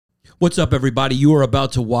What's up, everybody? You are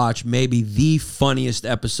about to watch maybe the funniest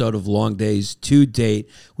episode of Long Days to date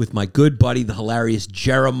with my good buddy, the hilarious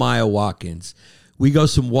Jeremiah Watkins. We go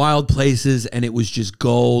some wild places, and it was just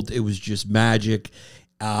gold. It was just magic.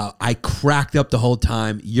 I cracked up the whole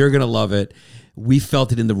time. You're going to love it. We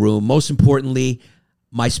felt it in the room. Most importantly,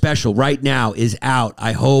 my special right now is out.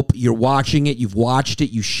 I hope you're watching it. You've watched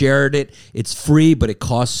it. You shared it. It's free, but it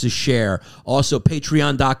costs a share. Also,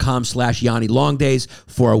 patreon.com/Yanni Longdays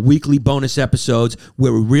for our weekly bonus episodes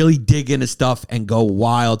where we really dig into stuff and go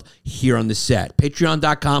wild here on the set.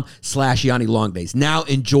 Patreon.com/Yanni Longdays. Now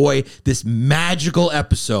enjoy this magical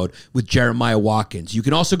episode with Jeremiah Watkins. You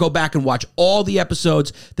can also go back and watch all the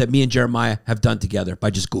episodes that me and Jeremiah have done together by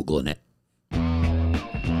just Googling it.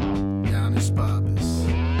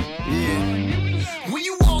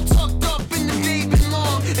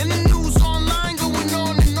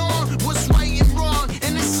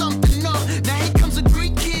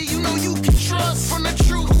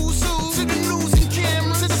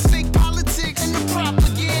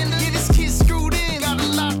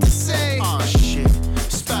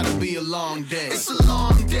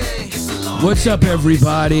 What's up,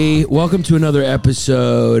 everybody? Welcome to another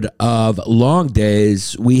episode of Long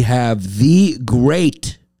Days. We have the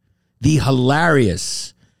great, the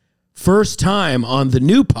hilarious, first time on the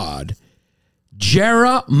new pod,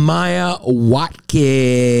 Jeremiah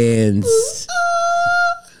Watkins.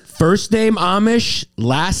 First name Amish,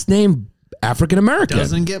 last name African American.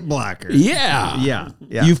 Doesn't get blacker. Yeah. Yeah.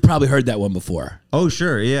 You've probably heard that one before. Oh,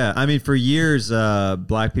 sure. Yeah. I mean, for years,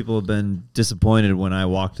 black people have been disappointed when I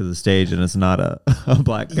walk to the stage and it's not a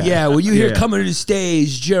black guy. Yeah, when you hear coming to the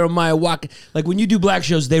stage, Jeremiah Watkins, like when you do black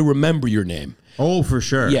shows, they remember your name. Oh, for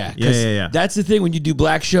sure. Yeah. That's the thing when you do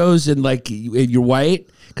black shows and like if you're white,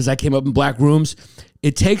 because I came up in black rooms,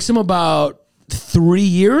 it takes them about 3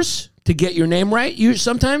 years to get your name right.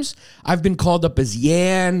 Sometimes I've been called up as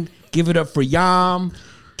Yan. Give it up for Yam.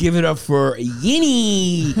 Give it up for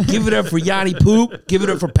Yinny. Give it up for Yanni Poop. Give it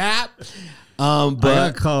up for Pap. But I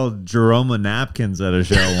got called Jeroma Napkins at a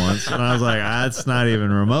show once, and I was like, that's not even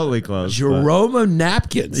remotely close. Jeroma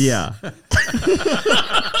Napkins. Yeah.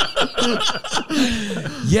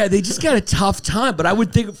 Yeah, they just got a tough time, but I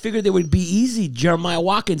would figure they would be easy. Jeremiah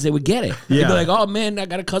Watkins, they would get it. Yeah. They'd be like, oh man, I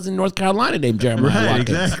got a cousin in North Carolina named Jeremiah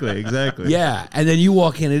Watkins. Exactly. Yeah, and then you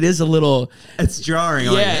walk in, it is a little... It's jarring.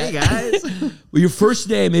 I'm like, hey, guys. Well, your first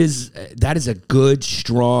name is... That is a good,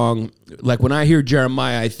 strong... Like, when I hear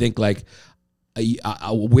Jeremiah, I think, like,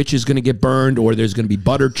 a witch is going to get burned, or there's going to be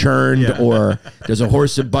butter churned, or there's a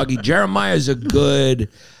horse and buggy. Jeremiah is a good...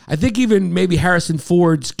 I think even maybe Harrison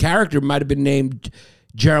Ford's character might have been named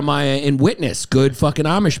Jeremiah in Witness. Good fucking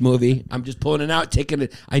Amish movie. I'm just pulling it out, taking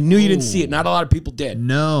it. I knew you didn't see it. Not a lot of people did.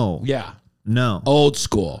 No. Yeah. No. Old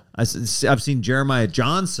school. I've seen Jeremiah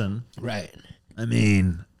Johnson. Right. I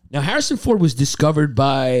mean... Now, Harrison Ford was discovered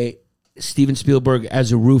by Steven Spielberg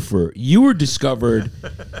as a roofer. You were discovered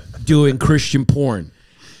doing Christian porn.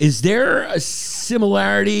 Is there a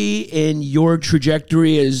similarity in your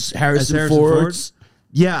trajectory as Harrison Ford's?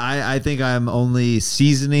 Yeah, I think I'm only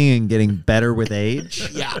seasoning and getting better with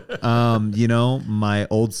age. Yeah. My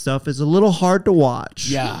old stuff is a little hard to watch.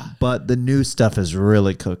 Yeah. But the new stuff is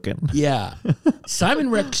really cooking. Yeah. Simon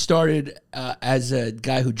Rex started as a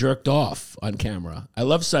guy who jerked off on camera. I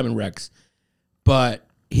love Simon Rex, but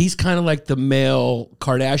he's kind of like the male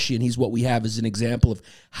Kardashian. He's what we have as an example of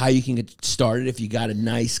how you can get started if you got a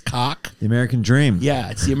nice cock. The American dream.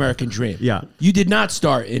 Yeah, it's the American dream. Yeah. You did not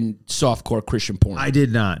start in softcore Christian porn. I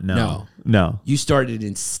did not, no. You started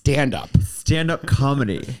in stand-up. Stand-up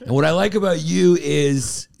comedy. And what I like about you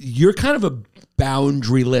is you're kind of a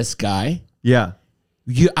boundaryless guy. Yeah.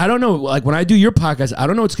 I don't know, like when I do your podcast, I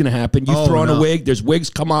don't know what's going to happen. You throw on a wig, there's wigs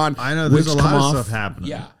come on. I know, there's wigs a lot of off. stuff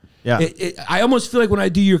happening. Yeah. Yeah. I almost feel like when I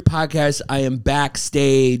do your podcast, I am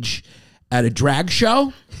backstage at a drag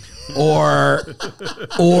show, or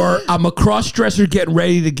I'm a cross-dresser getting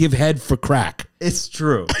ready to give head for crack. It's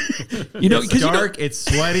true. It's dark. It's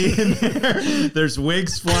sweaty in there. There's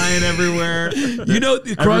wigs flying everywhere.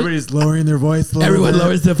 Everybody's lowering their voice. Everyone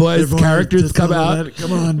lowers their voice. Characters come out.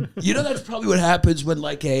 Come on. That's probably what happens when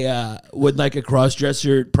like a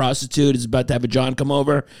cross-dresser prostitute is about to have a John come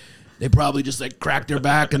over. They probably just like crack their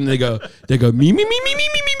back and they go me.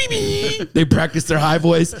 They practice their high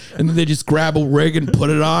voice and then they just grab a rig and put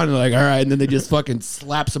it on and like, all right. And then they just fucking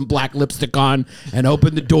slap some black lipstick on and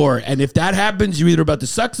open the door. And if that happens, you're either about to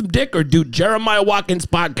suck some dick or do Jeremiah Watkins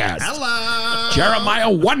podcast. Hello. Jeremiah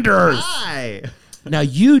Wonders. Hi. Now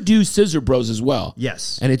you do Scissor Bros as well.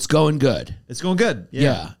 Yes. And it's going good. It's going good.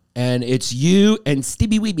 Yeah. And it's you and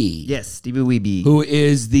Stevie Weeby. Yes, Stevie Weeby. Who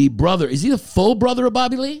is the brother. Is he the full brother of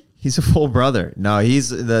Bobby Lee? He's a full brother. No, he's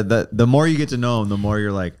the more you get to know him, the more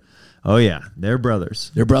you're like, oh yeah, they're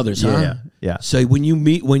brothers. They're brothers, huh? Yeah. So when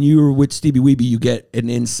you were with Stevie Weeby, you get an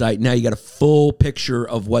insight. Now you got a full picture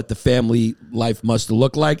of what the family life must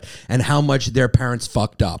look like and how much their parents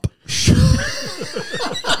fucked up.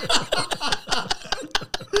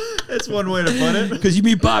 That's one way to put it. Because you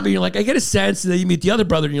meet Bobby, and you're like, I get a sense, and then you meet the other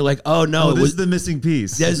brother, and you're like, oh no, this is the missing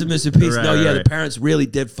piece. There's a missing piece. Right, no, yeah, right. the parents really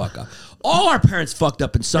did fuck up. All our parents fucked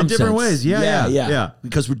up in some different sense. ways. Yeah.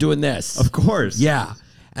 Because we're doing this. Of course. Yeah.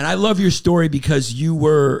 And I love your story because you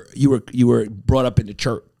were brought up in the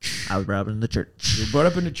church. I was brought up in the church. You were brought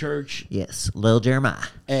up in the church, Yes, little Jeremiah.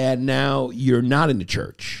 and now you're not in the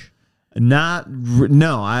church.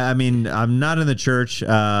 No. I mean, I'm not in the church.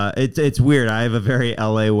 It's weird. I have a very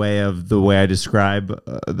LA way of the way I describe.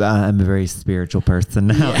 I'm a very spiritual person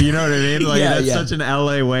now. Yeah. You know what I mean? Like Yeah, that's yeah. such an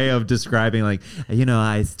LA way of describing. Like,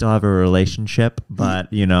 I still have a relationship, but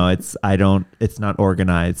it's not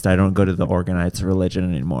organized. I don't go to the organized religion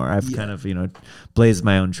anymore. I've kind of blazed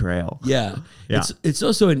my own trail. Yeah. Yeah. It's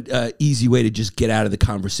also an easy way to just get out of the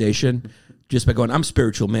conversation. Just by going, I'm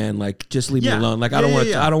spiritual, man. Like, just leave me alone. Like, I don't want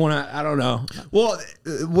to. I don't want to. I don't know. Well,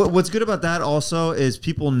 what's good about that also is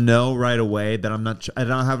people know right away that I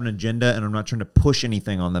don't have an agenda, and I'm not trying to push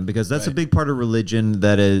anything on them, because that's a big part of religion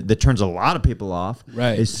that turns a lot of people off.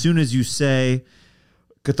 Right. As soon as you say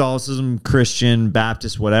Catholicism, Christian,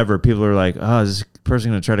 Baptist, whatever, people are like, oh, is this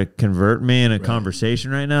person going to try to convert me in a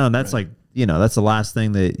conversation right now? And that's like, that's the last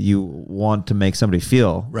thing that you want to make somebody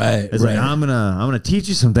feel. Right. It's like, I'm gonna teach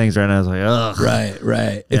you some things right now. It's like, ugh.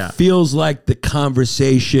 Right. Yeah. It feels like the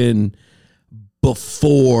conversation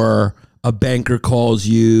before a banker calls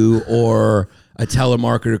you or a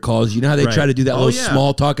telemarketer calls you. You know how they try to do that little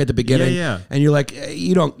small talk at the beginning? Yeah. And you're like,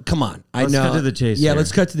 you don't, come on. Let's cut to the chase Yeah, here.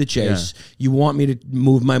 let's cut to the chase. You want me to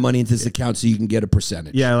move my money into this account so you can get a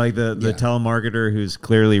percentage. Yeah, like the telemarketer who's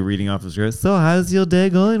clearly reading off his script. So, how's your day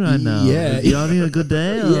going right now? Yeah. You having a good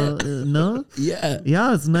day? Or, no? Yeah.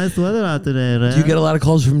 Yeah, it's nice weather out today, right? Do you get a lot of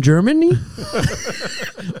calls from Germany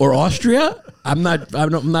or Austria? I don't know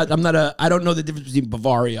the difference between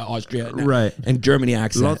Bavaria, Austria, Right. and Germany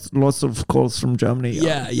accent. Lots of calls from Germany.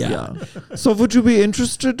 Yeah. So, would you be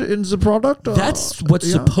interested in the product? That's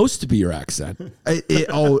what's supposed to be your accent.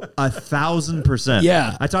 1,000%.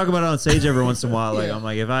 Yeah. I talk about it on stage every once in a while. Like I'm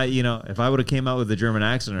like, if I would have came out with a German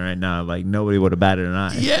accent right now, like nobody would have batted an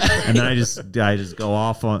eye. Yeah. And then I just go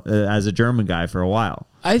off on as a German guy for a while.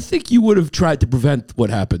 I think you would have tried to prevent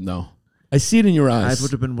what happened, though. I see it in your eyes. That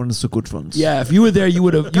would have been one of the good ones. Yeah, if you were there, you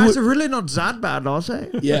would have. Guys are really not that bad, are they?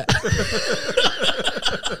 Yeah.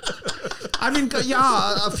 I mean,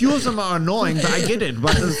 yeah, a few of them are annoying, but I get it.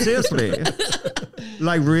 But seriously,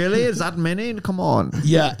 like, really, is that many? Come on.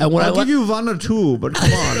 Yeah, and when I'll give you one or two, but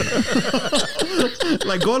come on,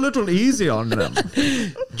 like, go a little easy on them.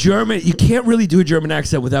 German, you can't really do a German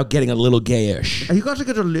accent without getting a little gayish. You got to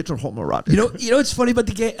get a little homoerotic. You know what's funny about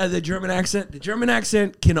the German accent? The German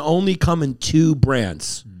accent can only come in two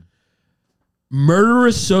brands: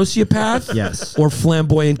 murderous sociopath, Yes. or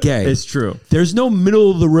flamboyant gay. It's true. There's no middle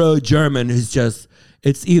of the road German who's just.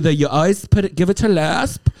 It's either you always give it a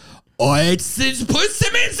lisp, or it's put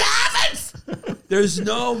them in servants. There's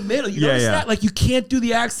no middle. You notice that? Like, you can't do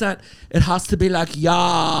the accent. It has to be like,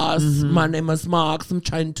 yes, my name is Max. I'm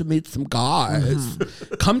trying to meet some guys.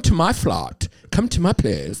 Come to my flat. Come to my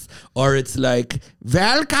place. Or it's like,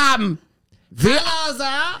 welcome.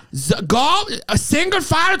 Hello, sir. Go a single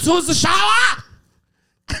file to the shower.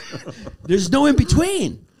 There's no in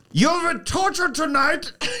between. You will be tortured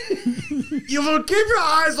tonight. You will keep your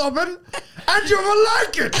eyes open, and you will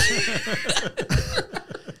like it.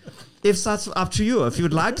 If that's up to you, if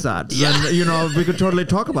you'd like that, then we could totally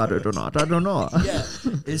talk about it or not. I don't know. Yeah,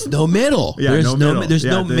 there's no middle. Yeah, There's no middle. There's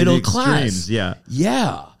no the middle extremes, class.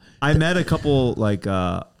 Yeah. I met a couple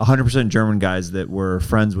 100% German guys that were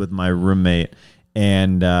friends with my roommate,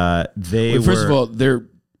 and they were. First of all,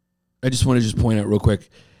 I just want to point out real quick.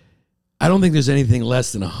 I don't think there's anything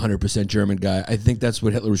less than 100% German guy. I think that's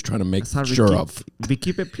what Hitler was trying to make sure of. We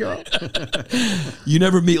keep it pure. You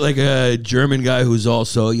never meet like a German guy who's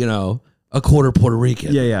also, a quarter Puerto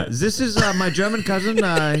Rican. Yeah. This is my German cousin.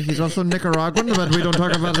 He's also Nicaraguan, but we don't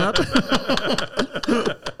talk about that.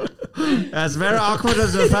 It's very awkward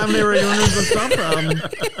as the family reunions and stuff.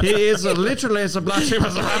 He is literally the black sheep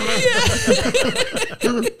of the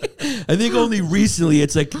family. I think only recently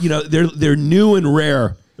it's like, they're new and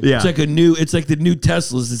rare. Yeah. It's like the new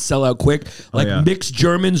Teslas that sell out quick. Like yeah. mixed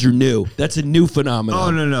Germans are new. That's a new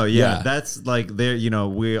phenomenon. Oh no, yeah. That's like they're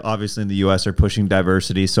we obviously in the US are pushing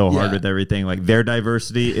diversity so hard Yeah. with everything. Like their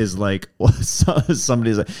diversity is like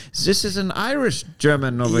somebody's like, this is an Irish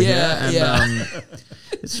German over here, and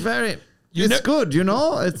it's very it's good,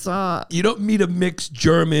 It's You don't meet a mixed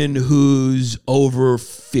German who's over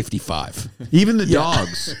 55. even the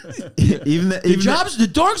dogs, The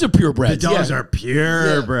dogs are purebreds. the dogs are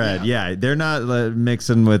purebred. Yeah, they're not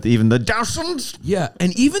mixing with even the Dachshunds. Yeah,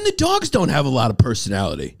 and even the dogs don't have a lot of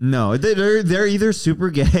personality. No, they're either super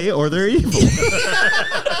gay or they're evil.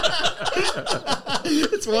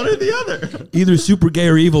 It's one or the other. Either super gay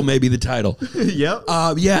or evil may be the title. Yep.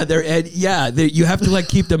 You have to like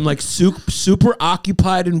keep them like super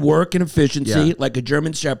occupied in work and efficiency, Yeah. like a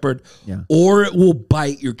German Shepherd, Yeah. or it will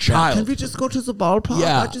bite your child. Can we just go to the ballpark?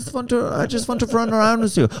 Yeah. I just want to run around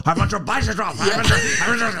with you. I want to bite you off. I want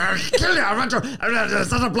to kill you. I want to. Is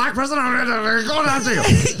that a black person? I'm going to go down to you.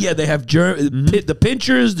 Yeah, they have the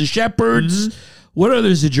pinchers, the shepherds. What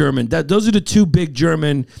others are German? Those are the two big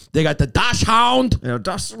German. They got the Dachshund.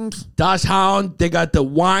 Dachshund. They got the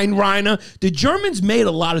Weinreiner. The Germans made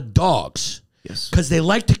a lot of dogs. Yes. Because they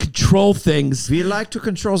like to control things. We like to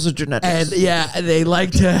control the genetics. And they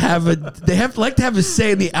like to have a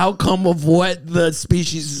say in the outcome of what the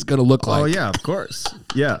species is going to look like. Oh yeah, of course.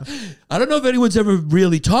 Yeah. I don't know if anyone's ever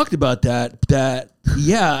really talked about that.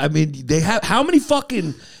 I mean, they have how many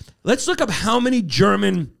fucking. Let's look up how many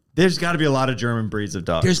German. There's got to be a lot of German breeds of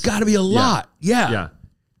dogs. There's got to be a lot. Yeah. Yeah.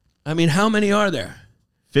 I mean, how many are there?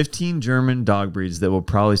 15 German dog breeds that will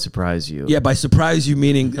probably surprise you. Yeah, by surprise you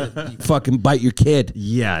meaning fucking bite your kid.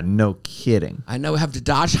 Yeah, no kidding. I know we have the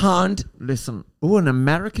Dachshund. Listen, an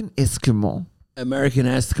American Eskimo. American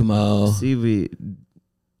Eskimo. See, we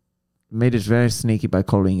made it very sneaky by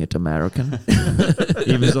calling it American.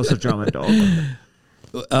 Even though it's a German dog.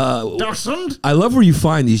 Dachshund? I love where you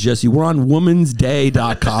find these, Jesse. We're on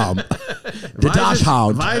womansday.com. The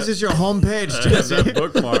Dachshund. Why is this your homepage, Jesse?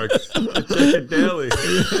 Bookmarks. I check it daily.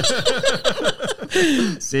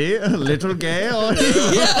 See? A little gay or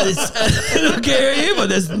Yes. Okay, but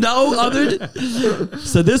there's no other.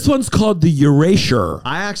 So this one's called the Eurasier.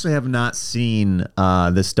 I actually have not seen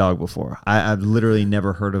this dog before. I've literally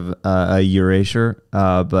never heard of a Eurasier,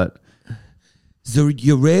 but The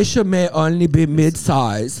Eurasier may only be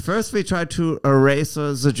mid-size. first we tried to erase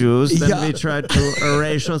the Jews, then Yeah. we tried to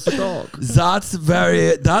erase the dog. That's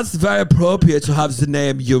very appropriate to have the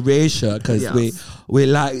name Eurasier because Yes. we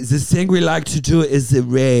like the thing we like to do is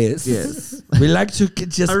erase. Yes. We like to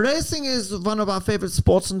just. Racing is one of our favorite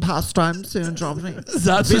sports and pastimes here in Germany.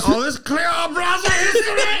 That's what always clear our brother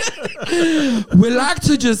history. we like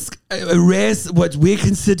to just erase what we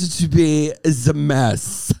consider to be the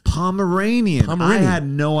mess. Pomeranian. Pomeranian. I had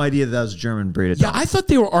no idea that was a German breed. Yeah, I thought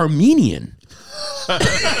they were Armenian.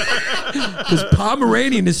 Because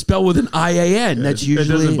Pomeranian is spelled with an IAN. That's It usually.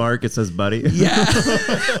 doesn't bark, it says buddy. Yeah.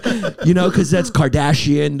 Because that's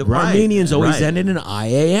Kardashian. The Right, Armenians always right. end in an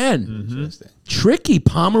IAN. Interesting. Tricky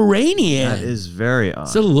Pomeranian. That is very odd.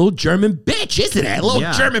 It's a little German bitch, isn't it? A little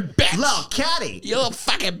Yeah. German bitch. Little catty. You little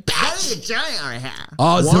fucking bitch. Johnny over here?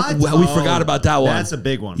 Oh, What? we forgot about that one. That's a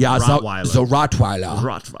big one. Yeah, Rottweiler. so Rottweiler.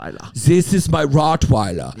 Rottweiler. This is my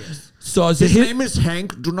Rottweiler. So the His name is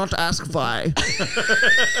Hank. Do not ask why.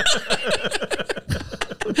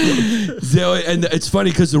 And it's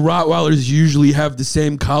funny because the Rottweilers usually have the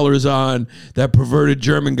same collars on that perverted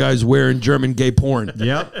German guys wear in German gay porn.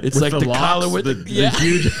 Yep. It's With like the locks, collar with the yeah.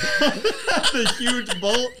 huge, the huge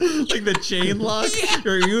bolt, like the chain lock.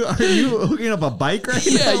 Are you hooking up a bike right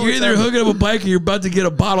now? Yeah, you're either hooking up a bike or you're about to get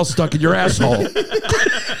a bottle stuck in your asshole.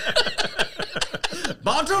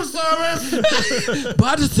 Bottle service.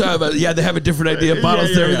 Bottle service. Yeah, they have a different idea of bottle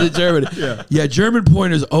Yeah, service yeah. in Germany. Yeah, German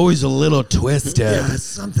porn is always a little twisted. It's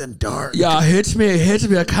something dark. Yeah, hit me.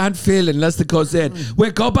 I can't feel it unless it goes in.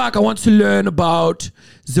 Wait, go back. I want to learn about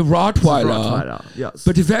the Rottweiler. Yes.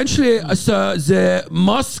 But eventually, the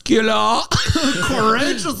muscular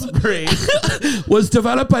courageous breed. was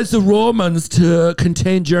developed by the Romans to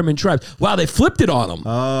contain German tribes. Wow, they flipped it on them.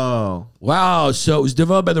 Oh. Wow, so it was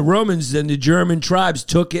developed by the Romans, and the German tribes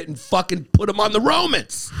took it and fucking put them on the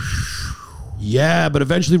Romans. Yeah, but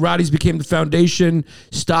eventually Rotties became the foundation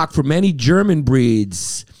stock for many German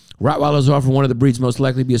breeds. Rottweilers are often one of the breeds most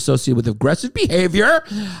likely to be associated with aggressive behavior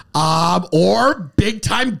or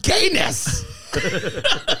big-time gayness.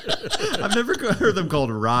 I've never heard them called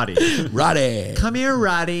Roddy. Roddy. Come here,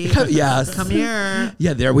 Roddy. Yes. Come here.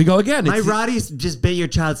 Yeah, there we go again. My It's- Roddy's just bit your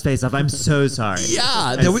child's face off. I'm so sorry. Yeah,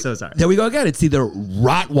 I'm so sorry. there we go again. It's either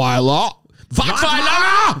Rottweiler,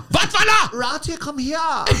 Wattweiler! Wattweiler! Rati, come here.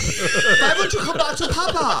 Why won't you come back to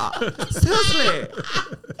Papa? Seriously.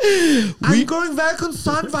 I'm growing very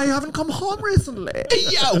concerned why you haven't come home recently.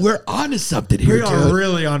 Yeah, we're on to something here, We are dude.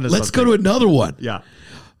 really on to Let's something. go to another one. Yeah.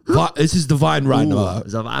 This is Divine Rhino.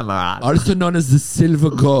 Also known as the Silver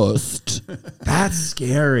Ghost. That's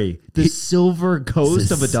scary. The silver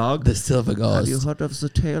ghost of a dog. The Silver Have you Ghost. heard of the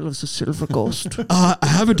tale of the silver ghost? I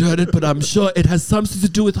haven't heard it, but I'm sure it has something to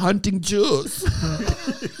do with hunting Jews.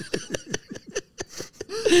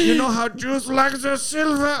 You know how Jews like their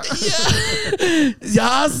silver?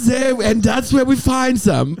 Yes, and that's where we find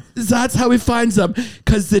them. That's how we find them.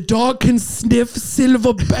 Because the dog can sniff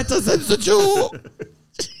silver better than the Jew.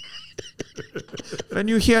 When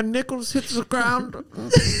you hear nickels hit the ground,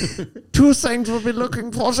 two things will be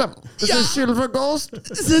looking for them. The silver ghost.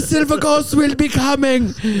 The Silver Ghost will be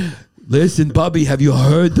coming. Listen, Bubby, have you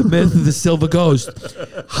heard the myth of the Silver Ghost?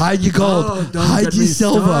 Hide your gold, hide get your me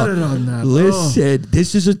silver. started on that. Listen,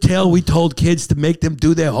 this is a tale we told kids to make them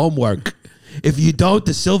do their homework. If you don't,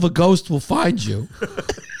 the Silver Ghost will find you.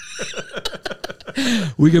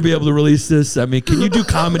 We're going to be able to release this. I mean, can you do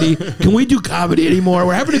comedy? Can we do comedy anymore?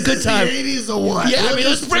 We're having a good time. 80s or what? Yeah, I mean,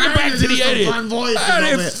 let's bring it back to the 80s. Hey,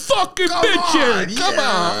 fucking bitches. Come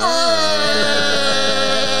on.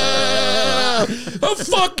 A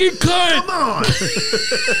fucking cunt. Come on.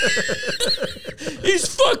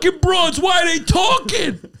 These fucking broads, why are they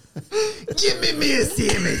talking? Give me a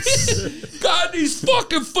sandwich. God, these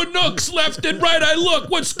fucking fanooks left and right. I look,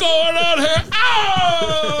 what's going on here?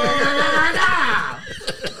 Oh!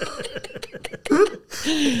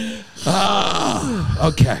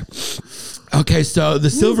 Okay, so the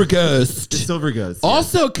Silver Ghost. Silver ghost.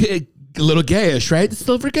 Also a little gayish, right? The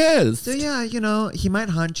Silver Ghost. So yeah, you know, he might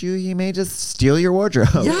hunt you. He may just steal your wardrobe.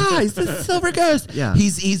 Yeah, he's the Silver Ghost. Yeah.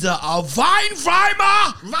 He's either a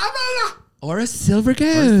Weinweimer or a Silver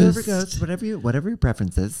Ghost. Silver ghost, whatever your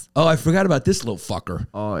preference is. Oh, I forgot about this little fucker.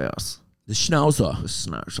 Oh yes, The Schnauzer.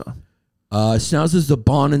 Schnauzer. Schnauzer's the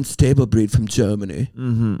Born and Stable breed from Germany.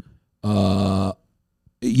 Mm-hmm.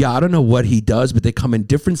 Yeah, I don't know what he does, but they come in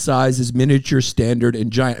different sizes, miniature, standard,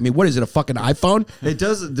 and giant. I mean, what is it, a fucking iPhone? It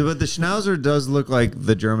does, but the Schnauzer does look like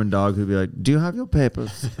the German dog who'd be like, "Do you have your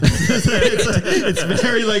papers?" it's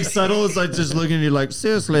very like subtle. It's like just looking at you like,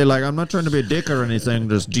 seriously, like I'm not trying to be a dick or anything.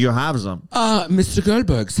 Just, do you have some? Mr.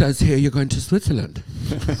 Goldberg says here you're going to Switzerland.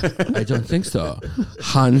 I don't think so.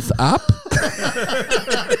 Hands up.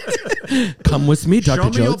 Come with me, Dr. Show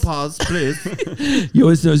me your Jones. paws, please. You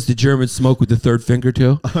always notice the Germans smoke with the third finger,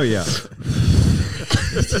 too? Oh yeah.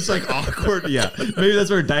 It's just like awkward. Yeah, maybe that's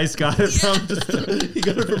where Dice got it from. Just, he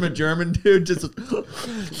got it from a German dude. Just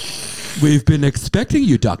We've been expecting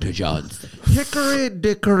you, Dr. Jones. hickory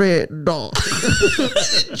dickory dock.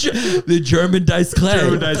 The German Dice Clay.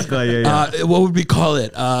 German Dice Clay. Yeah. What would we call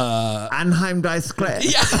it? Anheim Dice Clay.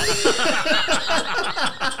 Yeah.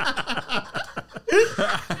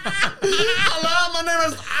 Hello, my name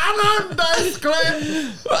is Anheim Dice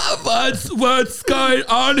Clay. What's going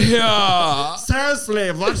on here?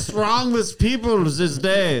 Seriously, what's wrong with people these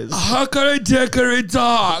days? Hickory dickory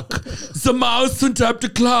dock. The mouse turned up the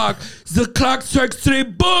clock. The clock strikes 3.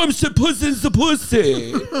 Boom! She pussy's the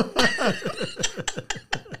pussy.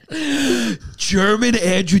 German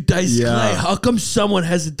Andrew Dice Yeah. Clay. How come someone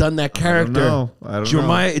hasn't done that character? I don't know.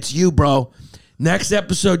 Jeremiah, it's you, bro. Next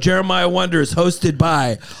episode, Jeremiah Wonder is hosted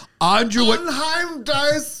by Andrew. Anheim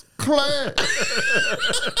Dice Clay.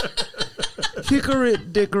 Hickory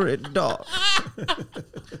dickory dock.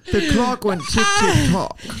 The clock went tick tick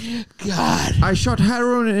tock. God. I shot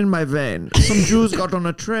heroin in my vein. Some Jews got on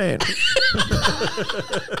a train.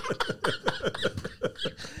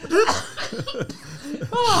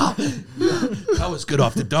 That was good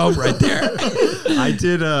off the dome right there. I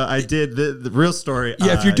did the real story.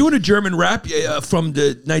 Yeah, if you're doing a German rap from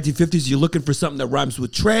the 1950s, you're looking for something that rhymes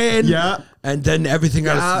with train. Yeah. And then everything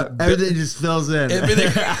else. everything just fills in.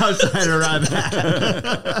 Everything- outside around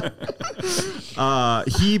that.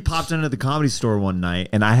 He popped into the Comedy Store one night,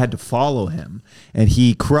 and I had to follow him. And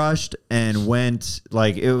he crushed and went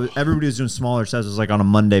like it was. Everybody was doing smaller sets. It was like on a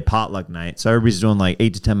Monday potluck night, so everybody's doing like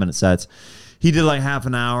 8 to 10 minute sets. He did like half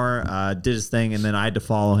an hour, did his thing, and then I had to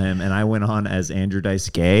follow him, and I went on as Andrew Dice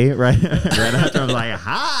Gay right after. I was like,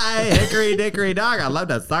 "Hi, hickory dickory dock, I'd love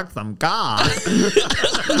to suck some cock."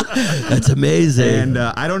 That's amazing. And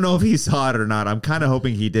I don't know if he saw it or not. I'm kind of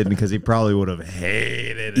hoping he didn't because he probably would have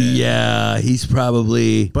hated it. Yeah, he's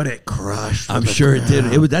probably. But it crushed. I'm sure it did.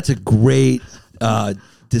 That's a great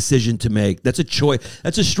decision to make. That's a choice.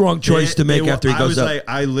 That's a strong choice to make after he goes up.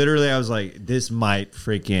 I was like, this might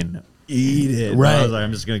freaking eat it. Right. I was like,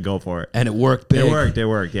 I'm just gonna go for it. And it worked big. It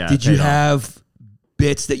worked. Yeah. Did you Paid off. have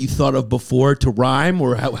bits that you thought of before to rhyme,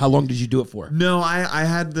 or how long did you do it for? No, I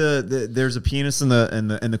had there's a pianist in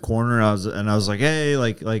the corner. I was like, hey,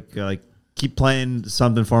 like keep playing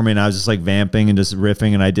something for me, and I was just like vamping and just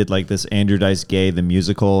riffing, and I did like this Andrew Dice Gay the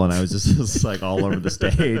musical, and I was just like all over the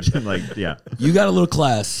stage and like yeah. You got a little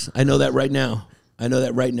class. I know that right now.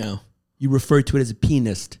 You refer to it as a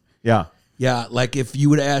pianist. Yeah. Yeah, like if you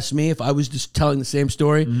would have asked me if I was just telling the same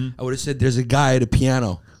story, I would have said there's a guy at a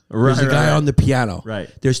piano. There's a guy on the piano. Right.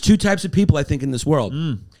 There's two types of people, I think, in this world.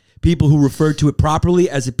 People who refer to it properly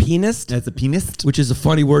as a pianist, As a pianist. which is a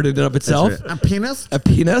funny word in and of itself. A pianist. A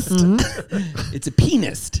pianist. It's a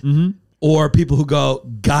pianist. Or people who go,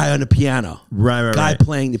 guy on the piano. Right. Guy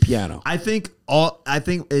playing the piano. I think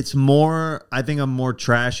I'm more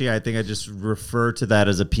trashy. I think I just refer to that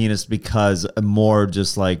as a pianist because I'm more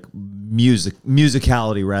just like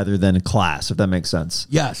musicality rather than a class, if that makes sense.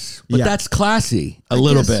 Yes. But Yeah. that's classy a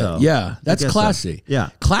little guess bit. so. Yeah. That's guess so. classy. Yeah.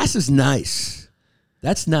 Class is nice.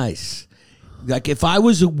 That's nice. Like if I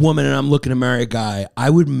was a woman and I'm looking to marry a guy, I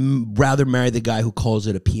would rather marry the guy who calls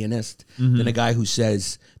it a pianist than a guy who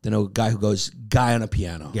goes guy on a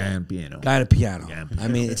piano. Guy on piano. Guy on a piano. I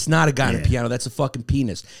mean, it's not a guy on a piano. That's a fucking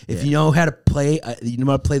pianist. If you know how to play,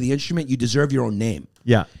 the instrument, you deserve your own name.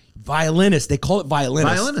 Yeah. Violinist. They call it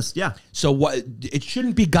violinist. Violinist. Yeah. So what? It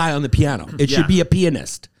shouldn't be guy on the piano. It Yeah. should be a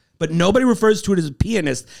pianist. But nobody refers to it as a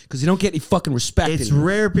pianist because you don't get any fucking respect. It's anymore.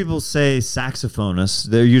 rare people say saxophonist.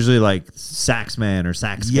 They're usually like sax man or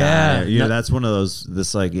sax Yeah. guy. You know, that's one of those.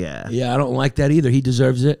 This like yeah. Yeah, I don't like that either. He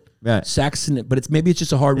deserves it. Right. Saxon, but maybe it's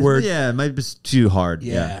just a hard word. Yeah, it might be too hard.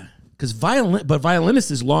 Yeah. Because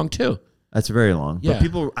violinist is long too. That's very long. Yeah.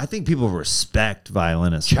 But I think people respect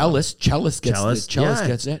violinists. Cellist gets yeah.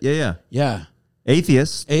 gets it. Yeah. Yeah.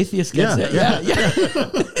 Atheist. Atheist gets Yeah. it. Yeah.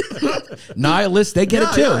 Nihilist, they get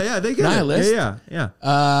it too. Yeah, they get Nihilist. it.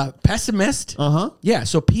 Yeah. Pessimist. Uh-huh. Yeah.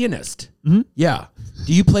 So pianist. Yeah.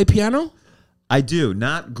 Do you play piano? I do.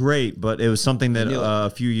 Not great, but it was something that a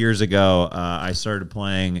few years ago I started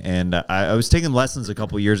playing, and I was taking lessons a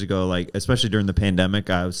couple years ago, like especially during the pandemic.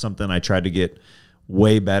 It was something I tried to get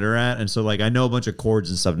way better at, and so like I know a bunch of chords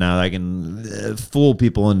and stuff now that I can fool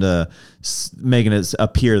people into making it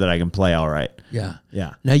appear that I can play all right. Yeah.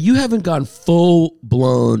 Yeah. Now you haven't gone full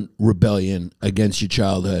blown rebellion against your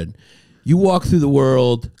childhood. You walk through the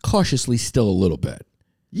world cautiously still a little bit.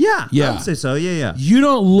 Yeah. Yeah. I would say so. Yeah. You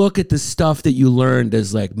don't look at the stuff that you learned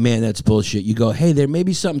as like, man, that's bullshit. You go, hey, there may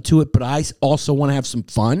be something to it, but I also want to have some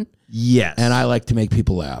fun. Yes. And I like to make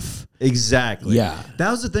people laugh. Exactly. Yeah. That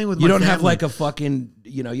was the thing with You my don't have family. like a fucking,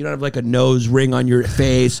 you don't have like a nose ring on your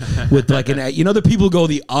face with like the people go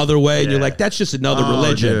the other way and you're Yeah. like, that's just another Oh,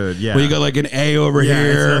 religion. dude, yeah. Where you got like an A over It's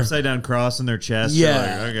here. an upside down cross on their chest. You're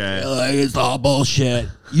Yeah. like, okay. Like, it's all bullshit.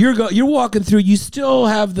 You're walking through, you still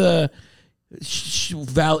have the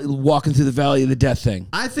walking through the valley of the death thing.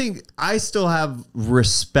 I think I still have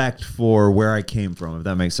respect for where I came from, if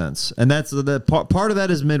that makes sense. And that's the part of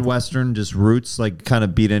that is Midwestern, just roots, like kind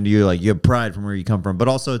of beat into you, like you have pride from where you come from, but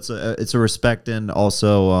also it's a respect and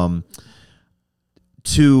also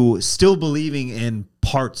to still believing in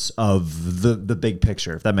parts of the big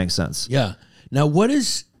picture, if that makes sense. Yeah. Now,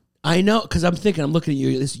 I know, because I'm looking at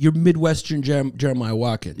you, you're Midwestern Jeremiah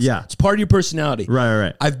Watkins. Yeah. It's part of your personality.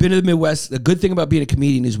 Right. I've been to the Midwest. The good thing about being a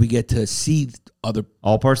comedian is we get to see other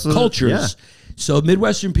All parts of cultures. Yeah. So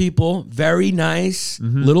Midwestern people, very nice,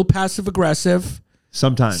 little passive aggressive.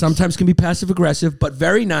 Sometimes Can be passive aggressive, but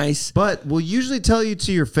very nice But will usually tell you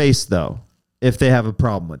to your face, though, if they have a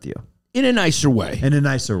problem with you in a nicer way. in a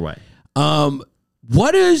nicer way.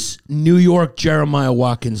 What does New York Jeremiah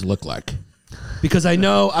Watkins look like? Because I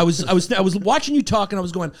know I was watching you talk and I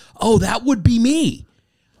was going, oh, that would be me.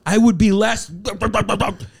 I would be less,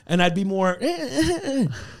 and I'd be more.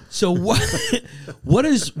 So what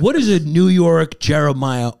is a New York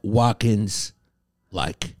Jeremiah Watkins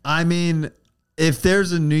like? I mean, if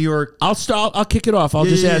there's a New York. I'll kick it off. I'll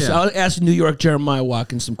just ask. yeah. I'll ask New York Jeremiah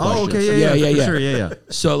Watkins some questions. Oh, okay, yeah. Sure, yeah.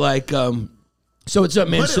 So like, so what's up,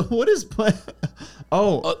 man? What is play?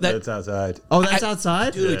 Oh, That's outside. that's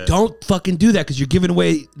outside. Dude, don't fucking do that because you're giving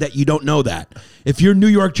away that you don't know that. If you're New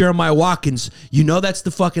York Jeremiah Watkins, you know that's the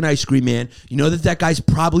fucking ice cream man. You know that guy's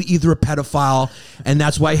probably either a pedophile and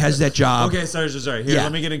that's why he has that job. Okay, sorry. Here, Yeah.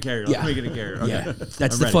 let me get in character. Yeah. Let me get in character. Okay. Yeah, that's I'm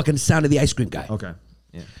the ready. fucking sound of the ice cream guy. Okay.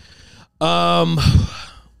 Yeah.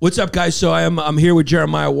 What's up, guys? So I'm here with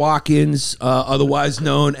Jeremiah Watkins, otherwise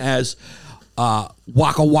known as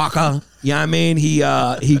Waka Waka. You know what I mean? He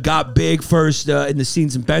got big first in the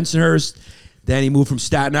scenes in Bensonhurst. Then he moved from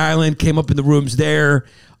Staten Island, came up in the rooms there,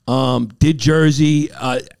 did Jersey.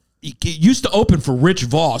 he used to open for Rich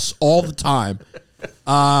Voss all the time.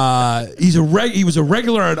 He was a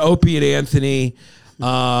regular on Opie and Anthony.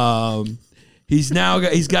 He's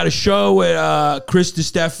got a show with Chris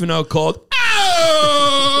DiStefano called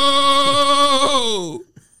Oh!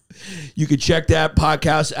 You can check that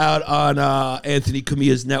podcast out on Anthony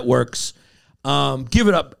Camilla's networks. Give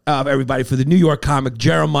it up, everybody, for the New York comic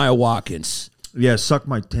Jeremiah Watkins. Yeah, suck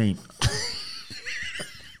my taint.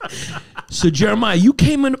 So Jeremiah, you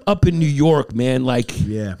came up in New York, man. Like,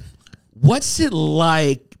 Yeah. what's it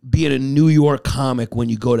like being a New York comic when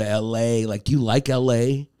you go to LA? Like, do you like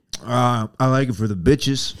LA? I like it for the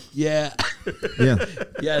bitches. Yeah. Yeah.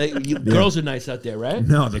 Yeah, girls are nice out there, right?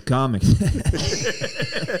 No, the comics.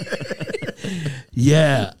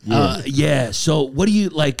 Yeah. Yeah. So what do you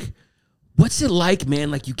like? What's it like,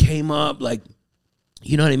 man? Like you came up, like,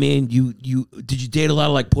 you know what I mean? Did you date a lot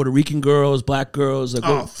of like Puerto Rican girls, black girls? Like,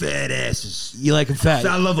 Oh, fat asses. you like them fat?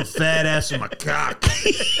 I love a fat ass in my cock.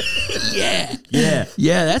 Yeah. Yeah.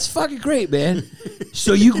 Yeah, that's fucking great, man.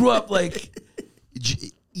 So you grew up like,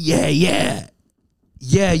 yeah.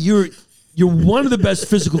 You're one of the best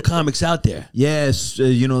physical comics out there. Yes,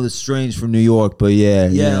 you know, that's strange from New York, but yeah.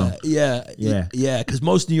 You know. Yeah. Because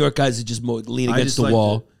most New York guys are just lean I against just the like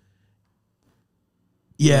wall.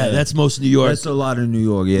 Yeah, that's most New York. That's a lot of New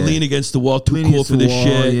York, yeah. Lean against the wall, too Lean cool against for the this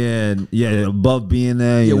wall, shit. Yeah, above being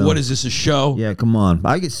there. Yeah, you know. what is this, a show? Yeah, come on.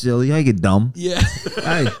 I get silly. I get dumb. Yeah.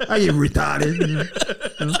 I get retarded.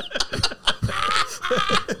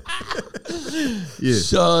 Yeah.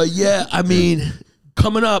 So, yeah, I mean,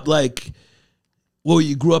 coming up, like, well,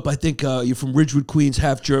 you grew up, I think you're from Ridgewood, Queens,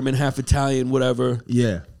 half German, half Italian, whatever.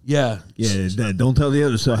 Yeah. Yeah. Don't tell the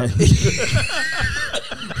other side.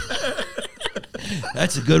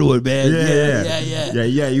 That's a good one, man. Yeah.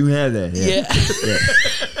 Yeah, you had that. Yeah.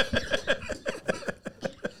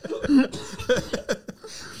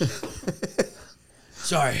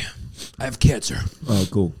 Sorry, I have cancer. Oh,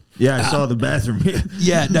 cool. Yeah, I saw the bathroom here.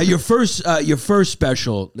 Yeah. Now your first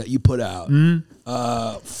special that you put out,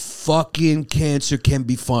 fucking cancer can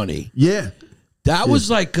be funny. Yeah. That was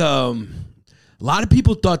like a lot of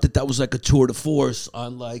people thought that was like a tour de force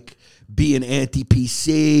on like being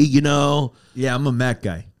anti-PC, you know. Yeah, I'm a Mac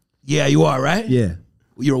guy. Yeah, you are, right? Yeah.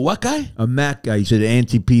 You're a what guy? A Mac guy. You said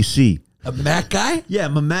anti-PC. A Mac guy? Yeah,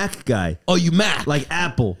 I'm a Mac guy. Oh, you Mac. Like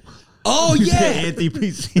Apple. Oh, You yeah. say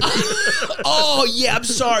anti-PC. Oh, yeah, I'm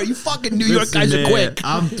sorry. You fucking New York guys are quick.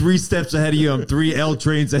 I'm 3 steps ahead of you. I'm 3 L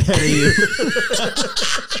trains ahead of you.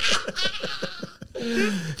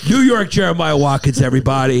 New York Jeremiah Watkins,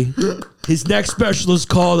 everybody. His next special is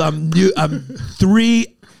called I'm 3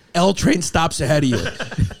 L train stops ahead of you.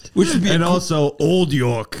 Which would be And also Old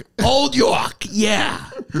York. Old York, yeah.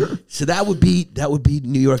 So that would be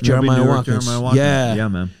New York Jeremiah New York Watkins. Jeremiah Watkins. Yeah, Yeah,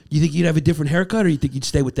 man. You think you'd have a different haircut, or you think you'd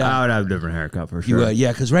stay with that? I would have a different haircut for sure.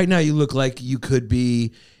 Yeah, because right now you look like you could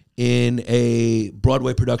be in a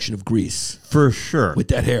Broadway production of Grease For sure. with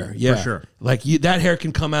that hair. Yeah, sure. Like that hair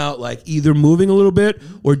can come out like either moving a little bit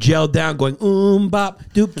or gelled down, going bop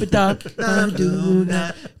doop da doo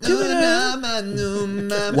da.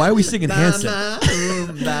 Why are we singing Hanson?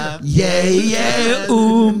 Yeah,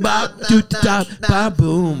 bop doop da ba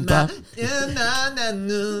boom bop.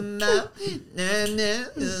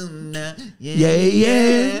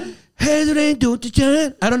 Yeah.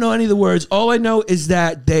 I don't know any of the words. All I know is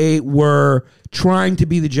that they were trying to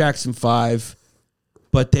be the Jackson 5,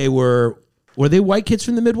 but were they white kids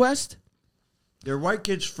from the Midwest? They're white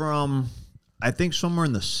kids from, I think, somewhere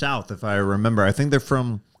in the South, if I remember. I think they're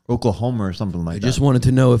from Oklahoma or something like I that. just wanted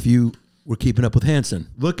to know if you were keeping up with Hanson.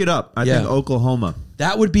 Look it up. I Yeah. think Oklahoma.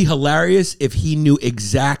 That would be hilarious if he knew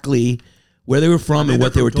exactly where they were from and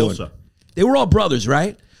what they they're were from doing. Tulsa. They were all brothers,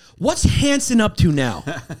 right? What's Hanson up to now?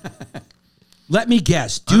 Let me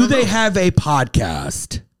guess. Do they have a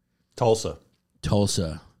podcast? Tulsa.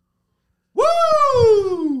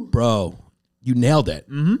 Woo! Bro, you nailed it.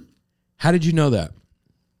 Mm-hmm. How did you know that?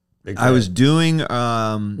 Big I fan. was doing,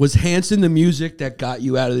 Was Hanson the music that got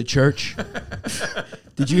you out of the church?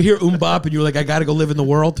 Did you hear Bop and you were like, I got to go live in the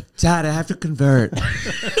world? Dad, I have to convert.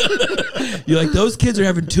 You're like, those kids are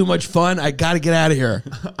having too much fun. I got to get out of here.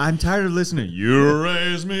 I'm tired of listening. You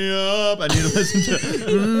raise me up. I need to listen to.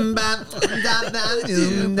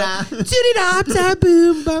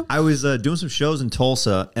 I was doing some shows in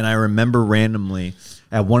Tulsa, and I remember randomly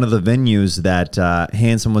at one of the venues that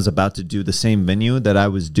Hanson was about to do the same venue that I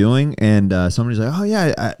was doing, and somebody's like, "Oh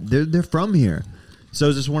yeah, they're from here." So it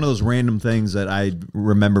was just one of those random things that I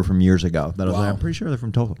remember from years ago. That I was like, I'm pretty sure they're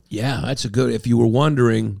from Tulsa. Yeah, that's a good. If you were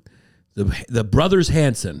wondering, the brothers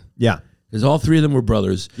Hanson, Yeah, because all three of them were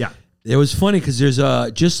brothers. yeah. It was funny because there's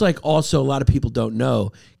just like also a lot of people don't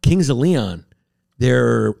know Kings of Leon.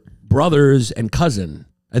 They're brothers and cousin.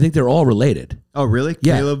 I think they're all related. Oh, really?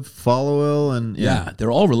 Yeah. Caleb Followill and Yeah,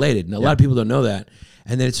 they're all related, and a lot of people don't know that.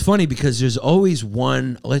 And then it's funny because there's always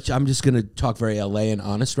one. I'm just going to talk very LA and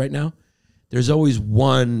honest right now. There's always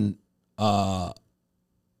one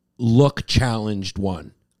look challenged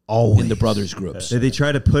one in the brothers groups. Did they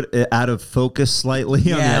try to put it out of focus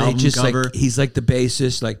slightly on the album cover? Like he's like the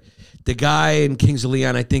bassist, like the guy in Kings of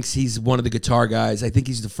Leon. I think he's one of the guitar guys. I think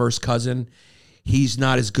he's the first cousin. He's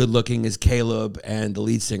not as good looking as Caleb and the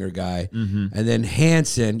lead singer guy. And then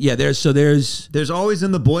Hanson. Yeah, there's always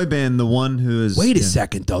in the boy band the one who is. Wait a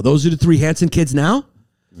second though. Those are the three Hanson kids now?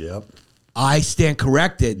 Yep. I stand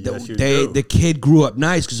corrected. Yes, you do. The kid grew up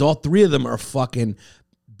nice because all three of them are fucking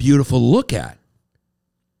beautiful to look at.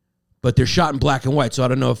 But they're shot in black and white, so I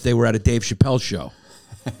don't know if they were at a Dave Chappelle show.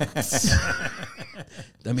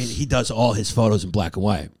 I mean, he does all his photos in black and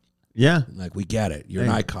white. Yeah. Like, we get it. You're an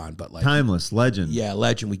icon, but like... Timeless, legend. Yeah,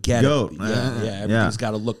 legend. We get Goat. it. Yeah, everything's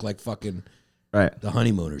got to look like fucking Right. the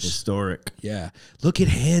honeymooners. Historic. Yeah. Look at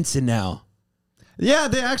Hanson now. Yeah,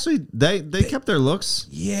 they actually, they kept their looks.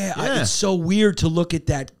 Yeah. It's so weird to look at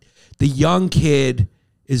that. The young kid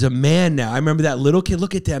is a man now. I remember that little kid.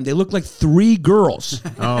 Look at them. They look like three girls.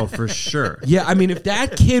 Oh, for sure. Yeah, I mean, if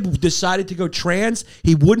that kid decided to go trans,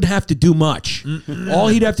 he wouldn't have to do much. All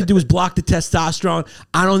he'd have to do is block the testosterone.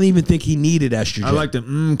 I don't even think he needed estrogen. I like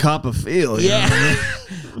to cop a feel. Yeah.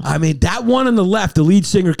 I mean, that one on the left, the lead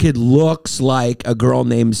singer kid, looks like a girl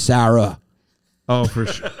named Sarah. Oh, for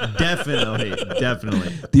sure. Definitely.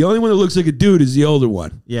 The only one that looks like a dude is the older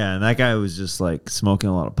one. Yeah, and that guy was just like smoking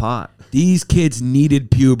a lot of pot. These kids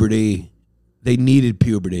needed puberty. They needed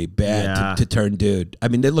puberty bad to turn dude. I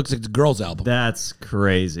mean, it looks like the girls' album. That's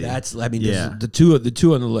crazy. The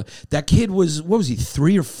two on the left. That kid was, what was he,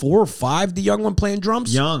 3 or 4 or 5? The young one playing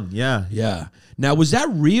drums. Young, yeah. Yeah. Now, was that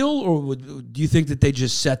real, or do you think that they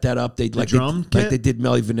just set that up? They like they did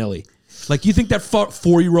Melly Vanilli. Like, you think that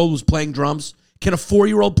 4-year-old was playing drums? Can a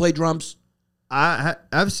 4-year-old play drums?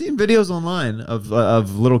 I've seen videos online of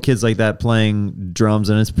little kids like that playing drums,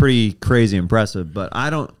 and it's pretty crazy impressive. But I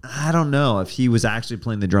don't know if he was actually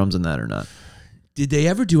playing the drums in that or not. Did they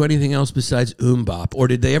ever do anything else besides Bop, or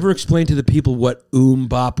did they ever explain to the people what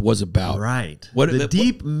Bop was about? Right. What the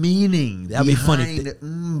deep meaning that'd be funny.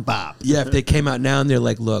 Bop. Yeah, if they came out now and they're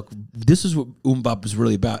like, "Look, this is what Bop was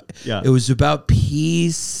really about. Yeah. It was about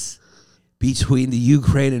peace between the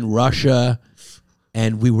Ukraine and Russia."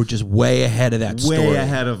 And we were just way ahead of that story. Way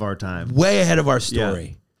ahead of our time. Way ahead of our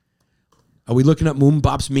story. Are we looking up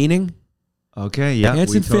Bop's meaning? Okay, yeah.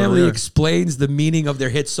 Hanson family explains the meaning of their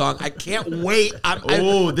hit song. I can't wait.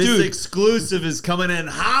 This exclusive is coming in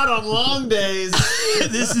hot on long days.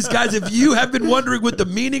 This is, guys, if you have been wondering what the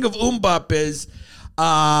meaning of Bop is,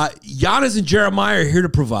 Giannis and Jeremiah are here to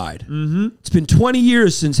provide. It's been 20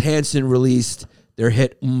 years since Hanson released their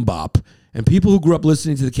hit Bop. And people who grew up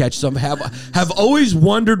listening to the Catch Some have always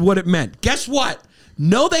wondered what it meant. Guess what?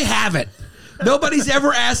 No, they haven't. Nobody's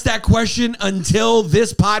ever asked that question until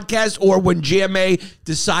this podcast or when GMA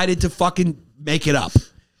decided to fucking make it up.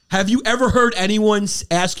 Have you ever heard anyone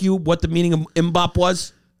ask you what the meaning of Mbop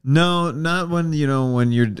was? No, not when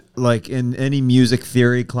you're like in any music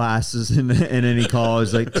theory classes in any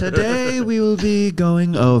college. Like, today we will be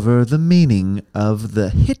going over the meaning of the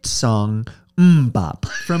hit song Mbop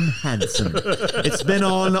from Hanson. It's been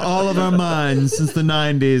on all of our minds since the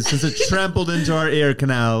 90s, since it trampled into our ear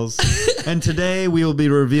canals. And today we will be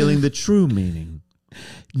revealing the true meaning.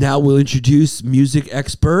 Now we'll introduce music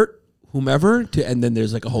expert, whomever, and then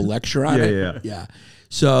there's like a whole lecture on it. Yeah.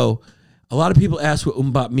 So a lot of people ask what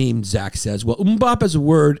Mbop means, Zach says. Well, Mbop as a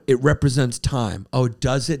word, it represents time. Oh,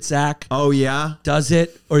 does it, Zach? Oh, yeah? Does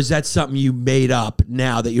it? Or is that something you made up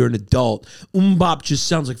now that you're an adult? Mbop just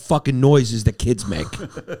sounds like fucking noises that kids make.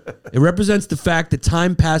 It represents the fact that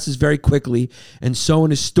time passes very quickly, and so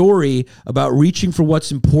in a story about reaching for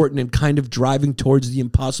what's important and kind of driving towards the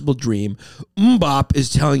impossible dream, Mbop is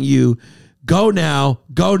telling you, go now,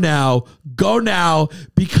 go now, go now,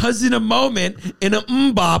 because in a moment, in a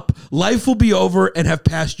Mbop, life will be over and have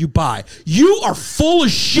passed you by. You are full of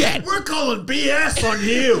shit. We're calling BS on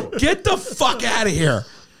you. Get the fuck out of here.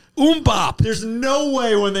 Mbop. There's no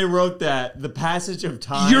way when they wrote that, the passage of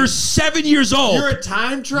time. You're 7 years old. You're a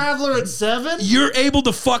time traveler at 7? You're able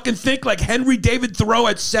to fucking think like Henry David Thoreau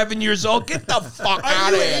at 7 years old. Get the fuck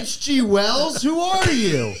out of here. H.G. Wells? Who are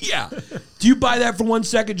you? Yeah. Do you buy that for 1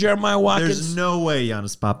 second, Jeremiah Watkins? There's no way,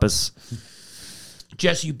 Giannis Papas.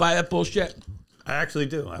 Jesse, you buy that bullshit? I actually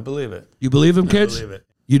do. I believe it. You believe him, kids? I believe it.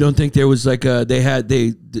 You don't think there was like a,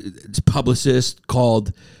 it's a publicist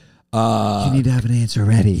called You need to have an answer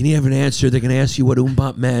ready. You need to have an answer. They're going to ask you what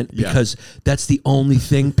Bop meant because that's the only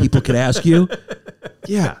thing people could ask you.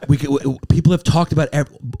 Yeah. People have talked about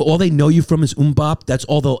all they know you from is Bop. That's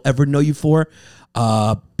all they'll ever know you for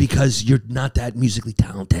because you're not that musically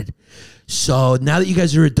talented. So now that you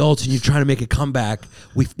guys are adults and you're trying to make a comeback,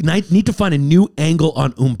 we need to find a new angle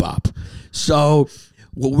on Bop. So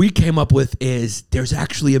what we came up with is there's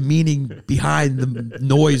actually a meaning behind the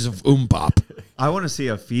noise of Bop. I want to see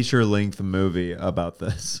a feature-length movie about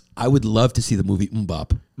this. I would love to see the movie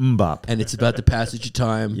Bop. Bop. And it's about the passage of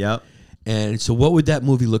time. Yep. And so what would that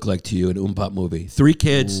movie look like to you, an Bop movie? 3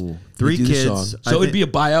 kids. Ooh. you 3 do the kids. song. So it'd be a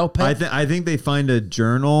biopic? I think they find a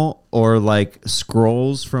journal or like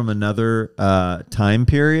scrolls from another time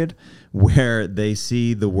period where they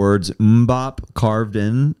see the words Mbop carved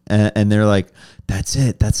in and they're like, that's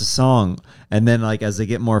it. That's a song. And then like as they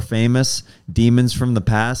get more famous, demons from the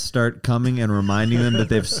past start coming and reminding them that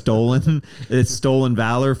they've stolen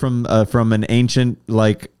valor from an ancient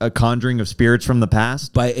like a conjuring of spirits from the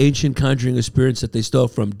past. By ancient conjuring of spirits that they stole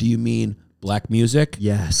from, do you mean black music?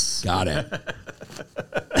 Yes. Got it.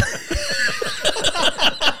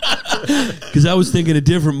 Because I was thinking a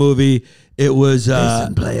different movie. It was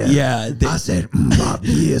Listen, player. yeah. I said Bob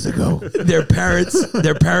years ago. Their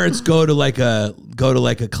parents go to like a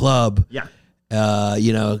club. Yeah.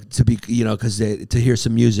 To be because to hear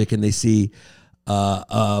some music and they see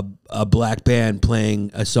a black band playing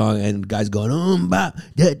a song and guys going bah,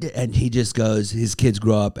 da, da, and he just goes. His kids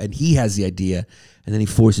grow up and he has the idea and then he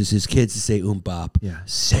forces his kids to say bop. Yeah.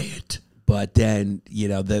 Say it. But then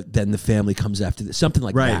then the family comes after this, something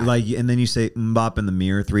like that. Right, like, and then you say "mbop" in the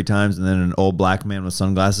mirror 3 times, and then an old black man with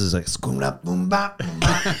sunglasses is like "skoom boom bop,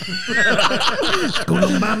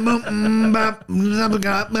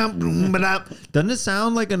 Doesn't it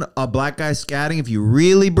sound like a black guy scatting if you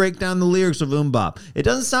really break down the lyrics of "mbop"? It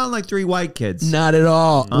doesn't sound like 3 white kids. Not at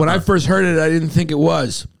all. When I first heard it, I didn't think it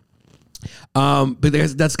was. But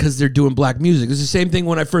that's because they're doing black music. It's the same thing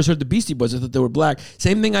when I first heard the Beastie Boys. I thought they were black.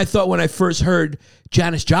 Same thing I thought when I first heard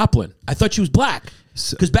Janis Joplin. I thought she was black.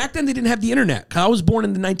 Because back then they didn't have the internet. I was born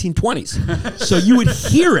in the 1920s. So you would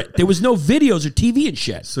hear it. There was no videos or TV and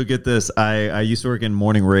shit. So get this. I used to work in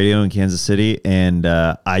morning radio in Kansas City, and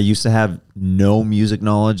I used to have no music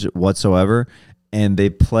knowledge whatsoever. And they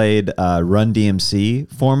played Run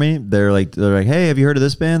DMC for me. They're like, hey, have you heard of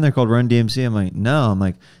this band? They're called Run DMC. I'm like, no. I'm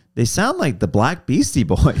like, they sound like the Black Beastie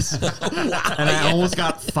Boys. And I almost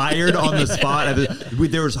got fired on the spot.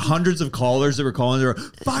 There was hundreds of callers that were calling. They were,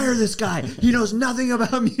 fire this guy. He knows nothing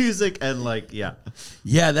about music. And like, yeah.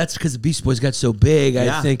 Yeah, that's because the Beastie Boys got so big.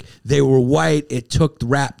 I think they were white. It took the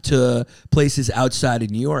rap to places outside of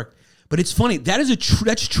New York. But it's funny.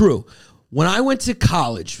 That's true. When I went to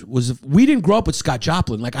college, we didn't grow up with Scott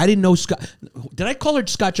Joplin. Like, I didn't know Scott. Did I call her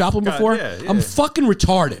Scott Joplin before? Yeah. I'm fucking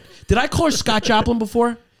retarded. Did I call her Scott Joplin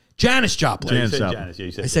before? Janis Joplin. You said Janis. Yeah,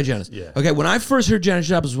 you said I said Janis. Yeah. Okay, when I first heard Janis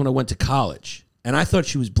Joplin was when I went to college. And I thought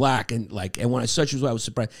she was black. And when I saw she was white, I was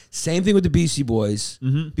surprised. Same thing with the Beastie Boys.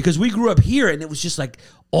 Because we grew up here and it was just like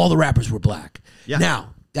all the rappers were black. Yeah.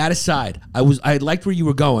 Now, that aside, I liked where you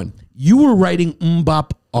were going. You were writing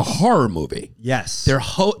Mbop, a horror movie. Yes.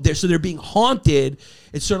 So they're being haunted.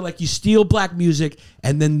 It's sort of like you steal black music,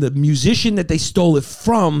 and then the musician that they stole it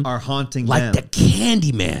from Are haunting like them. the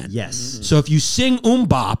Candyman. Yes. So if you sing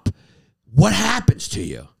Mbop, what happens to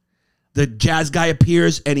you? The jazz guy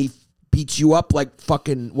appears and he beats you up like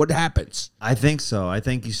fucking. What happens? I think so. I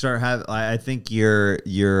think you start I think you're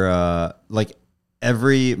like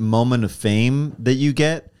every moment of fame that you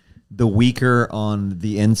get, the weaker on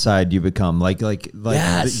the inside you become. Like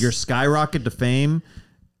Yes. your skyrocket to fame.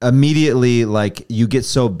 Immediately, like you get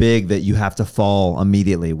so big that you have to fall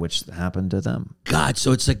immediately, which happened to them. God,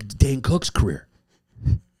 so it's like Dane Cook's career.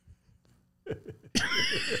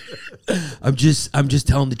 I'm just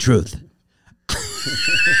telling the truth.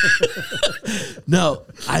 No,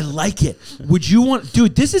 I like it. Would you want,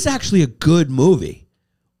 dude? This is actually a good movie.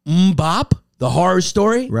 Mbop, the horror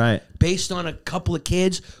story, Right. Based on a couple of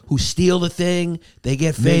kids who steal the thing, they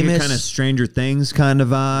get Maybe famous. kind of Stranger Things kind of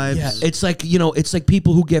vibes. Yeah, it's like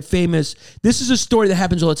people who get famous. This is a story that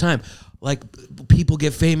happens all the time. Like people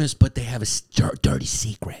get famous, but they have a dirty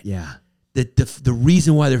secret. Yeah. The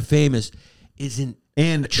reason why they're famous isn't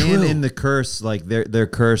true. And in the curse, like they're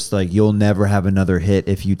cursed, like you'll never have another hit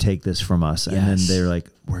if you take this from us. And then Yes. they're like,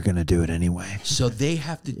 we're gonna do it anyway. So they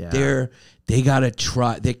have to. Yeah. They gotta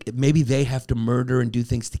try. Maybe they have to murder and do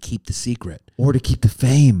things to keep the secret. Or to keep the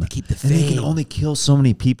fame. keep the And they can fame. only kill so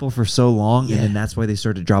many people for so long, Yeah. and then that's why they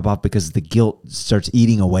start to drop off because the guilt starts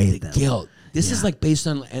eating away at them. Guilt. This is like based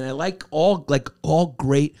on, and I like all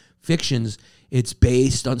great fictions. it's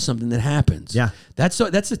based on something that happens. Yeah. That's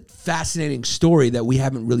a fascinating story that we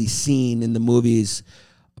haven't really seen in the movies,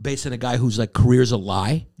 based on a guy whose like career's a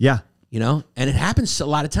lie. Yeah. You know, and it happens a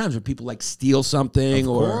lot of times where people like steal something, Of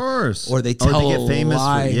course. or they tell they get a famous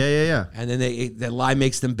lie, yeah. and then that lie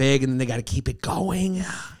makes them big, and then they got to keep it going.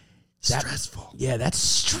 Yeah, Stressful. Yeah, that's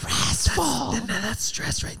stressful. That's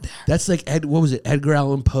stress right there. That's like what was it? Edgar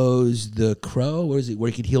Allan Poe's The Crow. What is it? Where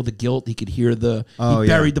he could heal the guilt. He could hear he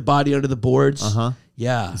buried the body under the boards.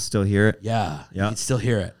 Yeah, Still hear it. yeah. Yeah. You can still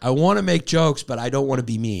hear it. I want to make jokes, but I don't want to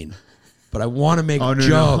be mean. But I want to make No.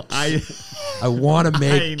 jokes. I want to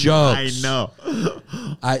make I jokes. know.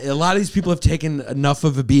 A lot of these people have taken enough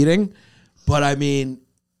of a beating, but I mean,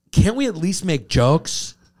 can't we at least make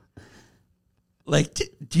jokes? Like,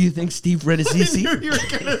 do you think Steve Renazzisi? You were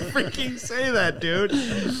gonna freaking say that, dude.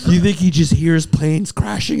 Do you think he just hears planes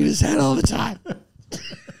crashing in his head all the time?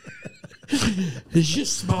 It's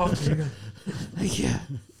just smoke. Yeah,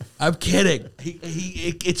 I'm kidding.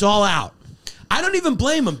 It's all out. I don't even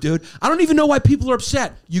blame him, dude. I don't even know why people are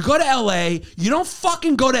upset. You go to LA, you don't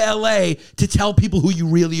fucking go to LA to tell people who you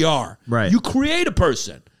really are. Right. You create a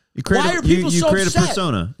person. Why are people you so create upset? a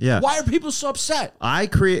persona. Yeah. Why are people so upset? I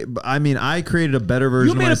created a better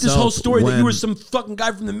version You made of up this myself whole story that you when- were some fucking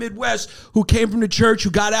guy from the Midwest who came from the church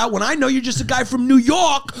who got out, when I know you're just a guy from New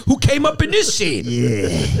York who came up in this scene.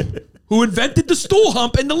 Yeah. Who invented the stool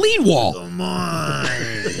hump and the lean wall. Come on.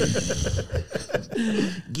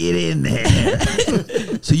 Get in there.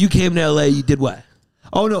 So you came to LA, you did what?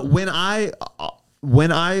 Oh no, when I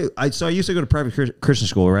used to go to private Christian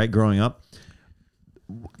school, right, growing up.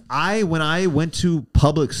 When I went to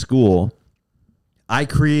public school, I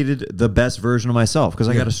created the best version of myself because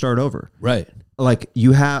I got to start over. Right. Like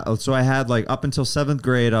I had like up until 7th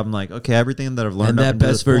grade, I'm like, okay, everything that I've learned. And up that until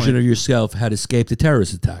best this version point- of yourself had escaped a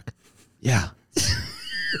terrorist attack. yeah.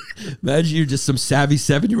 Imagine you're just some savvy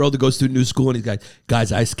 7-year-old who goes to a new school and he's like,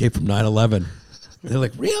 guys, I escaped from 9/11. They're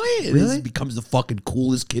like, really? And Really? he becomes the fucking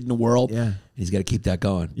coolest kid in the world. Yeah. And he's got to keep that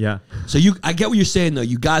going. Yeah. So I get what you're saying though.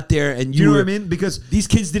 You got there and You know what I mean? Because these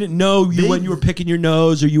kids didn't know you They- when you were picking your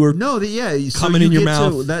nose or you were no, Coming in your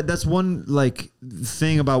mouth. That's one like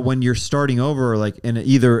thing about when you're starting over, like in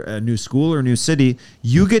either a new school or a new city.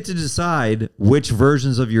 You get to decide which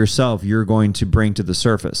versions of yourself you're going to bring to the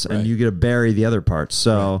surface, Right. and you get to bury the other parts.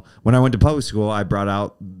 So when I went to public school, I brought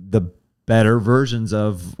out the better versions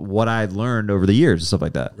of what I had learned over the years and stuff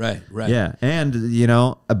like that. Right. Yeah, and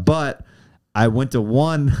but I went to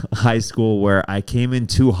one high school where I came in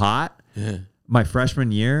too hot. Yeah. My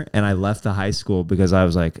freshman year, and I left the high school because I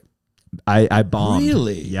was like, I bombed.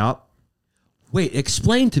 Really? Yep. Wait,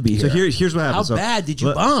 explain to me So here. here's what How happened. So bad did you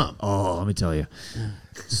let- bomb? Oh, let me tell you.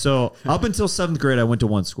 So up until 7th grade, I went to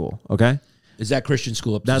one school. Okay, Is that Christian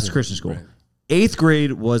school up to that's zero? Christian school. Right. 8th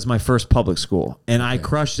grade was my first public school, and I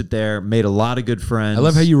crushed it there. Made a lot of good friends. I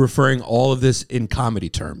love how you're referring all of this in comedy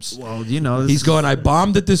terms. Well, He's going, I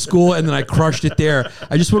bombed at this school and then I crushed it there.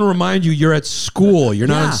 I just want to remind you, you're at school. You're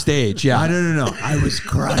not on stage. Yeah. No. I was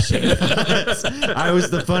crushing. I was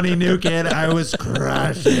the funny new kid. I was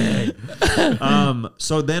crushing.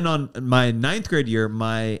 So then on my 9th grade year,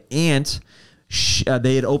 my aunt,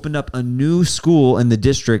 they had opened up a new school in the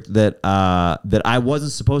district that I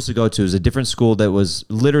wasn't supposed to go to. It was a different school that was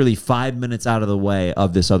literally 5 minutes out of the way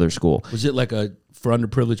of this other school. Was it like for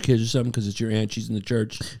underprivileged kids or something? Because it's your aunt, she's in the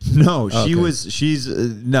church. No, Okay.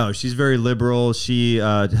 she's very liberal. She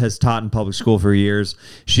has taught in public school for years.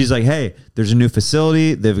 She's like, hey, there's a new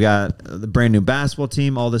facility. They've got the brand new basketball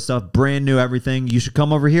team, all this stuff, brand new everything. You should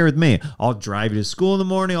come over here with me. I'll drive you to school in the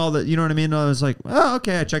morning. All that, you know what I mean? I was like, oh,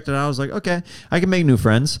 okay. I checked it out. I was like, okay, I can make new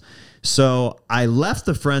friends. So I left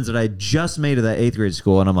the friends that I just made at that 8th grade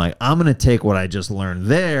school, and I'm like, I'm gonna take what I just learned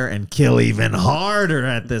there and kill even harder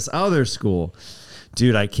at this other school.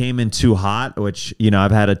 Dude, I came in too hot, which,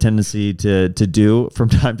 I've had a tendency to do from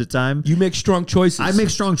time to time. You make strong choices. I make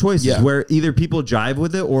strong choices Yeah. where either people jive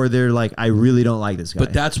with it or they're like, I really don't like this guy.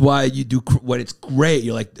 But that's why you do when it's great.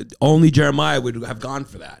 You're like, only Jeremiah would have gone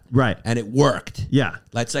for that. Right. And it worked. Yeah.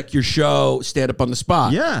 That's like your show, Stand Up on the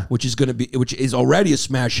Spot. Yeah. Which is already a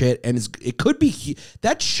smash hit. And it could be,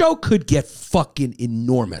 that show could get fucking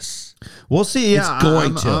enormous. We'll see. Yeah, It's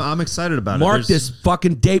going to. I'm excited about Mark it. There's- this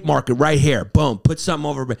fucking date market right here. Boom. Put something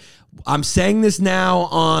over. I'm saying this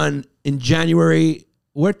now in January.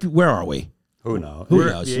 Where are we? Who knows? Who We're,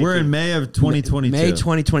 knows? we're in May of 2022. May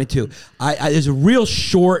 2022. There's a real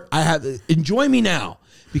short. Enjoy me now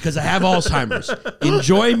because I have Alzheimer's.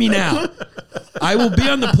 Enjoy me now. I will be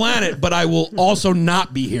on the planet, but I will also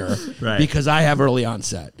not be here Right. because I have early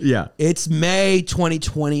onset. Yeah. It's May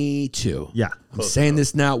 2022. Yeah. I'm saying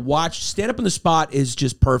this now. Watch Stand Up on the Spot is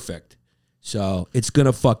just perfect. So it's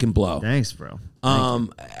gonna fucking blow. Thanks, bro.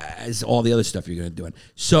 As all the other stuff you're gonna do.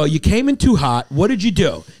 So you came in too hot. What did you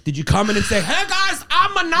do? Did you come in and say, "Hey guys,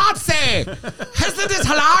 I'm a Nazi. Isn't this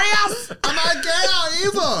hilarious? I'm like, yeah,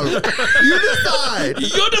 evil. You decide.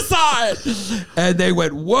 You decide." And they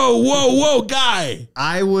went, "Whoa, whoa, whoa, guy!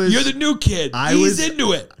 You're the new kid. Ease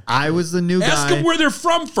into it. I was the new guy. Ask them where they're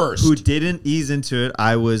from first." Who didn't ease into it.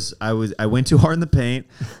 I went too hard in the paint,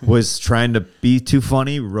 was trying to be too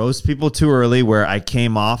funny, roast people too early, where I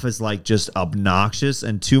came off as like just obnoxious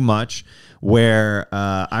and too much, where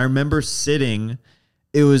I remember sitting,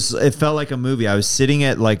 it felt like a movie. I was sitting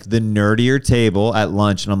at like the nerdier table at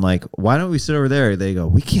lunch, and I'm like, why don't we sit over there? They go,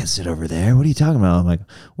 we can't sit over there. What are you talking about? I'm like,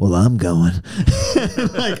 well, I'm going.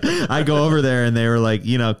 Like, I go over there, and they were like,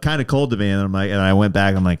 kind of cold to me, and I'm like, and I went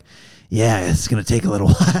back, I'm like, yeah, it's gonna take a little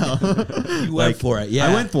while. You went for it. Yeah,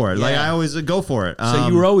 I went for it. Yeah. Like, I always go for it. So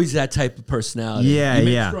you were always that type of personality. Yeah, you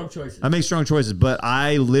make yeah. strong choices. I make strong choices, but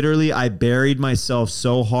I buried myself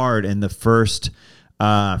so hard in the first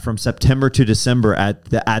from September to December at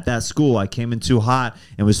that school. I came in too hot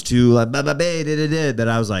and was too like that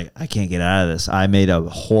I was like, I can't get out of this. I made a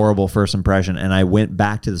horrible first impression, and I went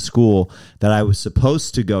back to the school that I was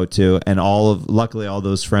supposed to go to, and luckily all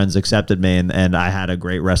those friends accepted me, and I had a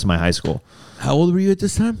great rest of my high school. How old were you at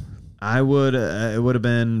this time? I would it would have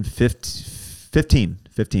been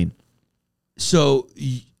 15. So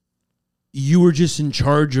you were just in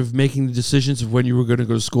charge of making the decisions of when you were going to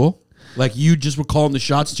go to school? Like, you just were calling the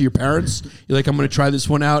shots to your parents? You're like, I'm going to try this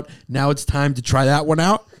one out. Now it's time to try that one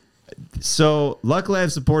out? So luckily I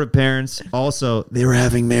have supportive parents. Also, they were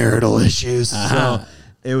having marital issues. So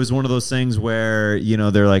it was one of those things where,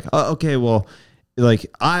 they're like, oh, okay, well, like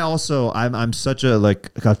I'm such a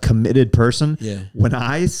committed person. Yeah. When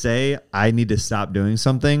I say I need to stop doing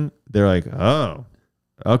something, they're like, oh,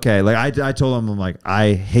 okay. Like I told them, I'm like,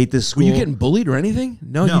 I hate this school. Were you getting bullied or anything?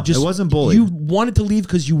 No, No, you just it wasn't bullied. You wanted to leave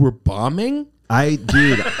because you were bombing?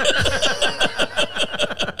 Dude.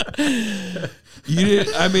 You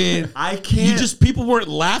didn't, I mean, I can't. People weren't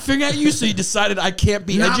laughing at you, so you decided I can't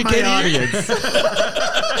be Not educated. my audience.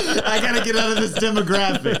 I gotta get out of this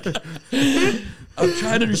demographic. I'm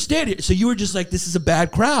trying to understand it. So you were just like, this is a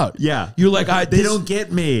bad crowd. Yeah. You're like, They don't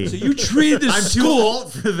get me. So you treated this I'm too school.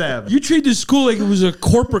 old for them. You treat this school like it was a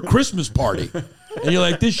corporate Christmas party. And you're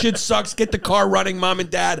like, this shit sucks. Get the car running, mom and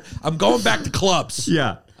dad. I'm going back to clubs.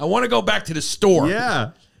 Yeah. I want to go back to the store.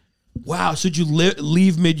 Yeah. Wow. So did you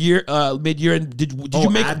leave mid-year? And did you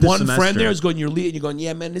make at the one semester. friend there? Who's going, you're going,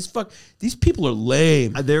 yeah, man, these people are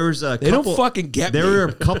lame. There was a They couple, don't fucking get There me. were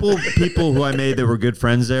a couple people who I made that were good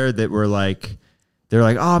friends there that were like, they're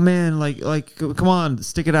like, oh man, like, come on,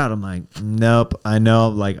 stick it out. I'm like, nope. I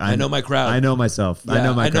know, I know my crowd. I know myself. I Yeah,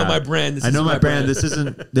 know my I know crowd. my brand. This I know isn't my my brand.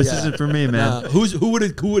 brand. This isn't for me, man. Who would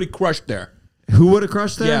have crushed there? Who would have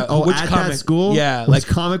crushed there? Yeah, Oh, which at comic? that school? Yeah, Which like-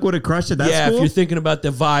 comic would have crushed at that Yeah, school? if you're thinking about the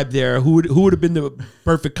vibe there, who would have been the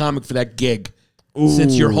perfect comic for that gig?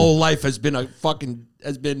 Since your whole life has been a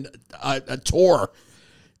tour.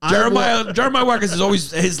 Jeremiah Watkins is always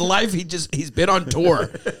his life. He's been on tour.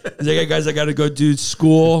 He's like, hey guys, I got to go do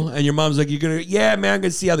school, and your mom's like, you're gonna, yeah, man, I'm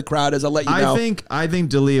gonna see how the crowd is. I'll let you know. I think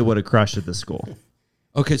D'Elia would have crushed at the school.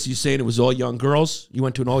 Okay, so you're saying it was all young girls? You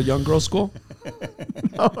went to an all young girls school?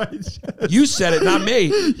 No, You said it, not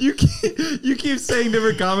me. You keep saying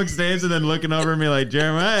different comics names and then looking over at me like,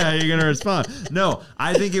 Jeremiah, how are you gonna respond? No,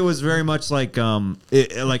 I think it was very much like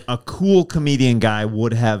like a cool comedian guy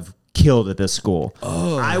would have killed at this school.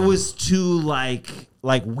 Oh, I was too like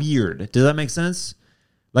weird. Does that make sense?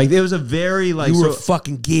 Like, it was a very like, You were so a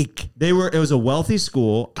fucking geek. it was a wealthy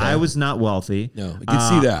school. I was not wealthy. No, I can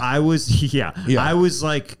see that. I was Yeah. I was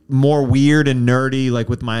like more weird and nerdy, like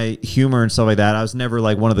with my humor and stuff like that. I was never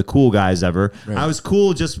like one of the cool guys ever. Right. I was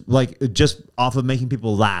cool just off of making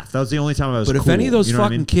people laugh. That was the only time I was But cool. if any of those You know what I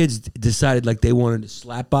fucking mean? kids decided like they wanted to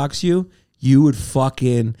slapbox you, you would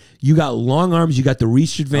you got long arms, you got the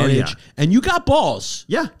reach advantage, and you got balls.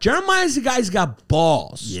 Yeah. Jeremiah's the guy's got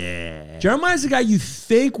balls. Yeah. Jeremiah's the guy you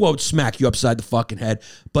think won't smack you upside the fucking head,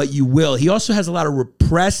 but you will. He also has a lot of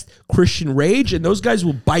repressed Christian rage, and those guys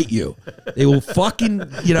will bite you. They will fucking,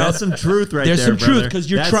 That's some truth right There's there, some truth brother. because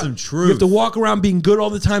you're That's trying. some truth. You have to walk around being good all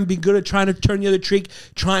the time, being good at trying to turn the other cheek,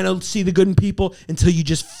 trying to see the good in people until you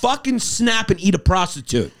just fucking snap and eat a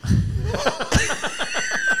prostitute.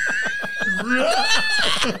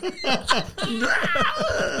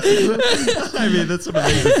 I mean, that's what it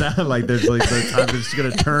makes it sound like. There's like the time that's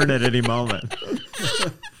going to turn at any moment.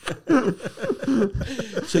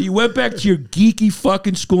 So you went back to your geeky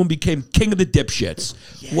fucking school and became king of the dipshits.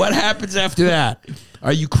 What happens after that?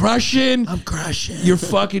 Are you crushing? I'm crushing. You're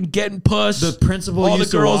fucking getting puss. The principal All the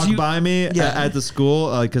used to girls walk you- by me Yeah. at the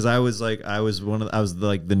school because I was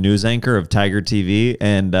the news anchor of Tiger TV,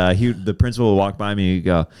 and the principal would walk by me and he'd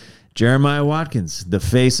go, Jeremiah Watkins, the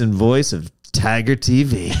face and voice of Tiger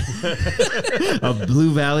TV of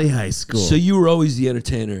Blue Valley High School. So you were always the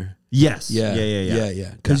entertainer. yes, yeah.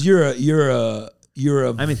 Because you're a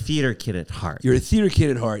I'm a theater kid at heart. You're a theater kid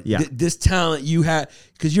at heart. Yeah. This talent you have,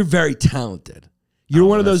 because you're very talented. You're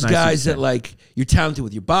one of that's those nice of you guys to that say. like, you're talented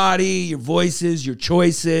with your body, your voices, your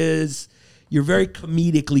choices. You're very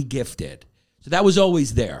comedically gifted. So that was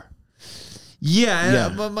always there.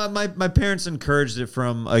 Yeah, Yeah. my parents encouraged it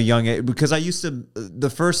from a young age because I used to the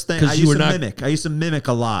first thing 'Cause I you used were to not- mimic. I used to mimic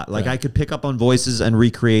a lot. Like Right. I could pick up on voices and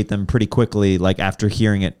recreate them pretty quickly, like after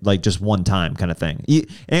hearing it like just one time, kind of thing.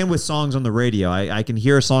 And with songs on the radio, I can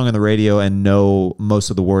hear a song on the radio and know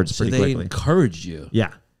most of the words So pretty they quickly. encouraged you.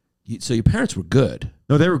 Yeah, So your parents were good.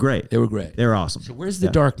 no, they were great. They were great. They were awesome. So where's the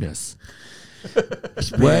Yeah. darkness?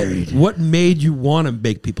 What made you want to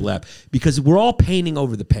make people laugh? Because we're all painting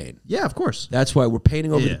over the pain. Yeah, of course. That's why we're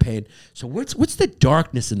painting over Yeah. the pain. So what's the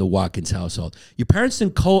darkness in the Watkins household? Your parents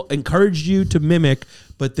encouraged you to mimic,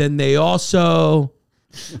 but then they also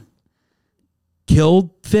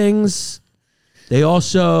killed things. They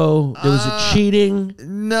also there was a cheating.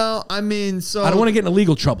 No, I mean, so I don't want to get in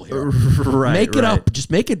legal trouble here. right, Make it right. up.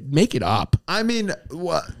 Just make it up. I mean,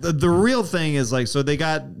 the real thing is like, so they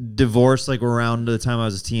got divorced like around the time I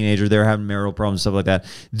was a teenager. They were having marital problems, stuff like that.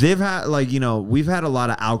 They've had we've had a lot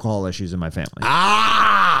of alcohol issues in my family.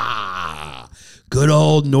 Good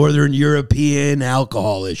old Northern European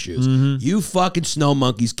alcohol issues. Mm-hmm. You fucking snow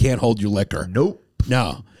monkeys can't hold your liquor. Nope.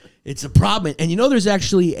 No, it's a problem. And there's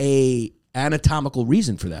actually a anatomical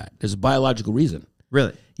reason for that. There's a biological reason.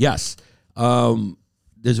 Really? Yes.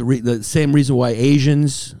 There's the same reason why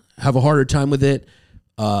Asians have a harder time with it.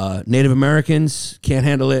 Native Americans can't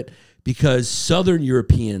handle it because Southern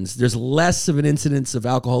Europeans, there's less of an incidence of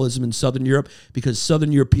alcoholism in Southern Europe because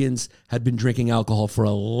Southern Europeans had been drinking alcohol for a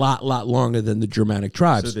lot longer than the Germanic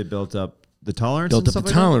tribes. So they built up the tolerance. Built and up stuff the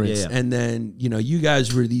like that? tolerance. Yeah, yeah. And then, you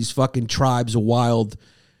guys were these fucking tribes of wild,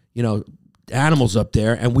 animals up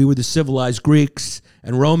there. And we were the civilized Greeks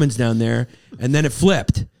and Romans down there. And then it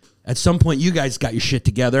flipped. At some point, you guys got your shit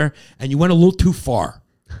together and you went a little too far.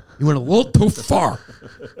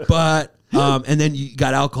 But, and then you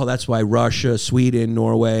got alcohol. That's why Russia, Sweden,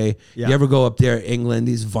 Norway. Yeah. You ever go up there, England,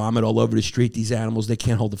 these vomit all over the street. These animals, they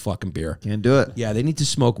can't hold the fucking beer. Can't do it. Yeah, they need to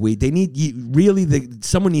smoke weed. They need,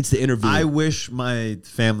 someone needs to intervene. I wish my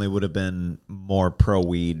family would have been more pro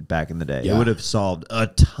weed back in the day. Yeah. It would have solved a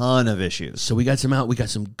ton of issues. So we got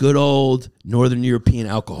some good old Northern European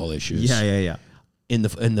alcohol issues. Yeah. In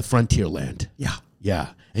the frontier land. Yeah. Yeah.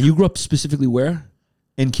 And you grew up specifically where?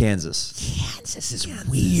 In Kansas. Kansas is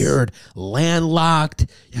weird. Landlocked.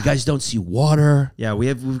 You guys don't see water. Yeah,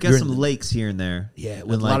 we've got You're some in the- lakes here and there. Yeah, in,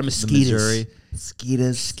 with a lot like, of the mosquitoes. Missouri.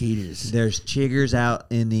 Skeeters. There's chiggers out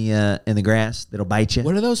in the grass that'll bite you.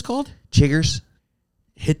 What are those called? Chiggers?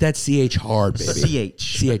 Hit that CH hard, baby. CH.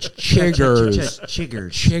 Chiggers.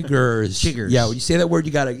 Chiggers. Chiggers. Yeah, when you say that word,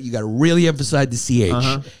 you gotta really emphasize the CH.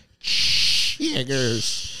 Uh-huh.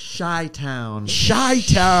 Chiggers. Chi-town.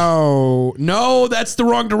 Chi-town. No, that's the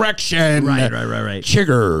wrong direction. Right.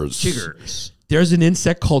 Chiggers. There's an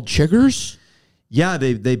insect called chiggers. Yeah,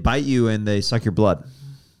 they bite you and they suck your blood.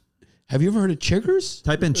 Have you ever heard of chiggers?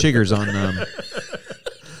 Type in chiggers on.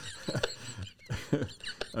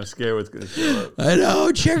 I'm scared what's going to show up. I know,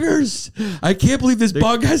 chiggers. I can't believe this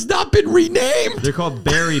bug has not been renamed. They're called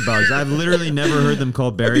berry bugs. I've literally never heard them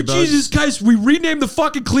called berry bugs. Jesus Christ, we renamed the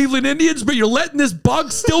fucking Cleveland Indians, but you're letting this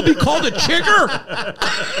bug still be called a chigger?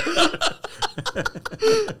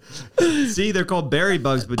 See, they're called berry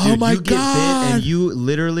bugs, but Oh dude, my you get bit God. and you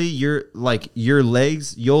literally, your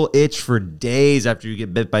legs, you'll itch for days after you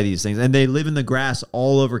get bit by these things. And they live in the grass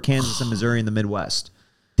all over Kansas and Missouri in the Midwest.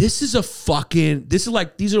 These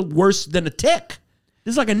are worse than a tick.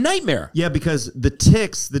 This is like a nightmare. Yeah, because the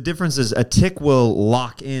ticks, the difference is a tick will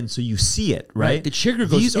lock in so you see it, right? Right, the chigger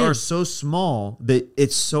goes These in. are so small that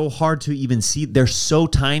it's so hard to even see. They're so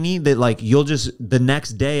tiny that like you'll just, the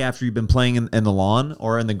next day after you've been playing in the lawn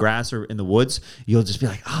or in the grass or in the woods, you'll just be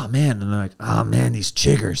like, oh man. And they're like, oh man, these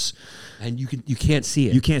chiggers. And you can't see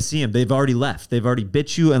it. You can't see them. They've already left. They've already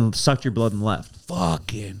bit you and sucked your blood and left.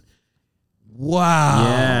 Fucking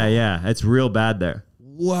wow. Yeah. It's real bad there.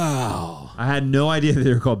 Wow. I had no idea that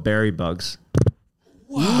they were called berry bugs.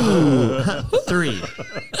 Wow. 3. You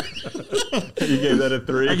gave that a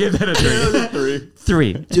 3? I gave that a 3. 3.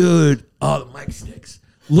 3. Dude. Oh, the mic sticks.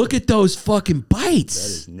 Look at those fucking That bites.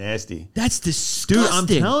 is nasty. That's Dude, disgusting. I'm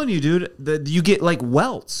telling you, dude, you get like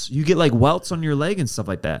welts. You get like welts on your leg and stuff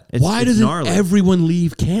like that. Why it's doesn't gnarly. everyone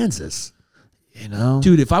leave Kansas? You know?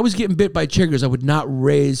 Dude, if I was getting bit by chiggers, I would not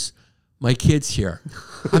raise my kids here.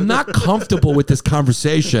 I'm not comfortable with this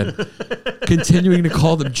conversation. Continuing to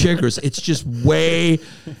call them chiggers. It's just way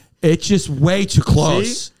too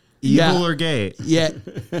close. See? Evil or gay? Yeah.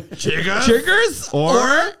 Chiggers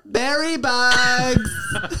Or Berry bugs.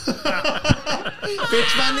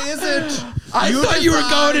 Which one is it? I thought you were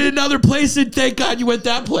going in another place, and thank God you went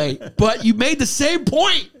that way. But you made the same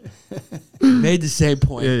point.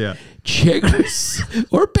 Yeah. Chiggers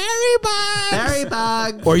or berry bugs. Berry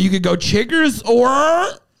bugs. Or you could go chiggers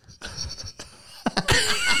or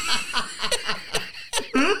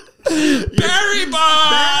berry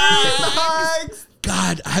bugs. Bugs.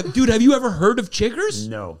 God, dude, have you ever heard of chiggers?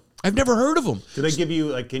 No. I've never heard of them. Do they give you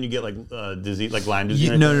like? Can you get like disease, like Lyme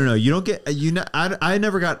disease? No. You don't get I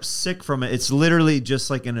never got sick from it. It's literally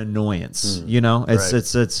just like an annoyance. You know, Right.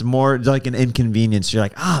 it's more like an inconvenience. You're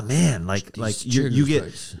like, man, like you chiggers get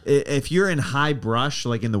bites. if you're in high brush,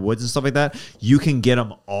 like in the woods and stuff like that, you can get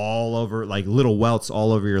them all over, like little welts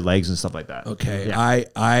all over your legs and stuff like that. Okay, Yeah.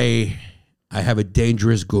 I have a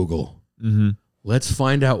dangerous Google. Let's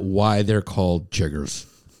find out why they're called chiggers.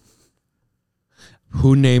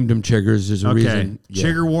 Who named them chiggers? There's a Okay. reason. Yeah.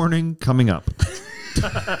 Chigger warning coming up.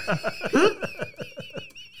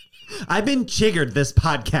 I've been chiggered this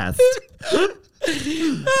podcast.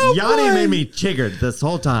 Yanni made me chiggered this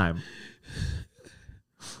whole time.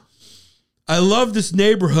 I love this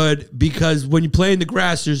neighborhood because when you play in the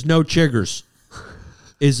grass, there's no chiggers.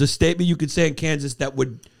 Is a statement you could say in Kansas that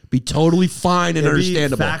would be totally fine and It'd be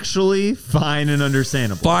understandable. factually fine and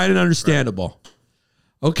understandable. Fine and understandable.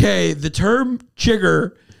 Okay, the term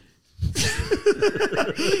chigger.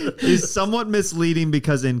 Is somewhat misleading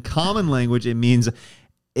because in common language it means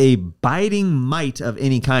a biting mite of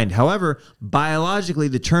any kind. However, biologically,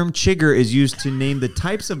 the term chigger is used to name the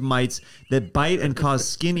types of mites that bite and cause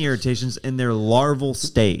skin irritations in their larval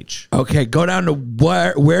stage. Okay, go down to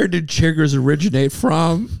where did chiggers originate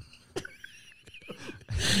from?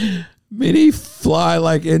 Many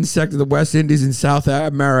fly-like insect of the West Indies and South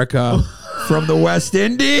America. From the West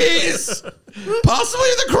Indies, possibly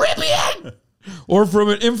the Caribbean, or from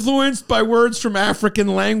an influenced by words from African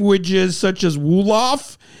languages such as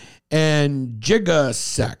Wolof and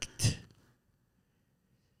Jigasect.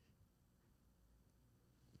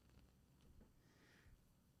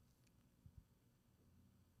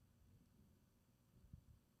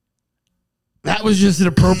 That was just an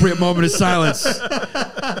appropriate moment of silence.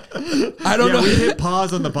 I don't know. We hit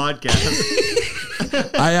pause on the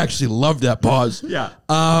podcast. I actually love that pause. Yeah.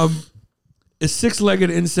 A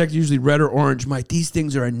six-legged insect, usually red or orange mite. These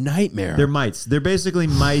things are a nightmare. They're mites. They're basically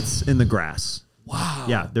mites in the grass. wow.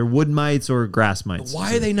 Yeah, they're wood mites or grass mites.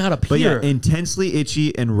 Why are they not up But here? yeah, intensely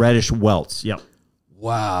itchy and reddish welts. Yep.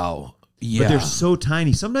 Wow. Yeah. But they're so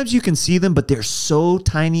tiny. Sometimes you can see them, but they're so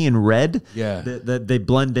tiny and red Yeah. that they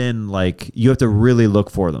blend in. Like, you have to really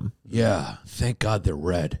look for them. Yeah. Thank God they're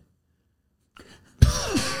red.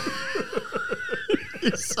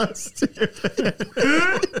 You're so stupid.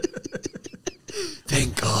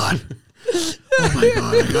 Thank God. Oh my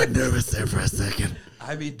god, I got nervous there for a second.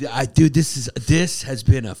 I mean, dude, this has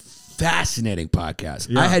been a fascinating podcast.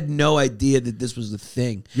 Yeah. I had no idea that this was the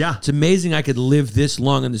thing. Yeah. It's amazing I could live this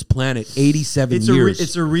long on this planet, 87 It's years.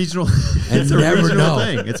 it's a regional. And It's a never regional know.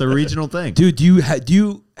 thing. It's a regional thing. Dude, have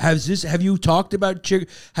you talked about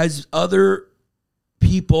has other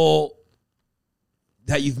people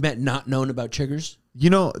that you've met not known about chiggers? You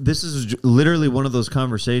know, this is literally one of those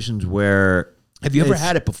conversations where Have you ever It's-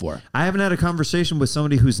 had it before? I haven't had a conversation with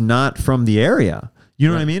somebody who's not from the area. You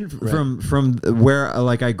know what I mean? From where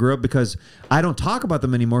like I grew up, because I don't talk about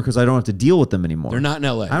them anymore because I don't have to deal with them anymore. They're not in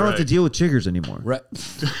LA. I don't have to deal with chiggers anymore. Right.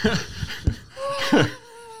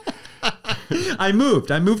 I moved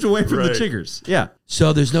away from the Right. chiggers. Yeah.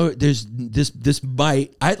 So there's this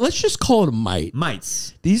mite. Let's just call it a mite.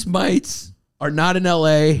 Mites. These mites are not in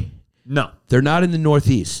LA. No. They're not in the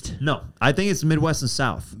Northeast, No. I think it's Midwest and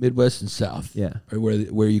South. Midwest and South. Yeah. Are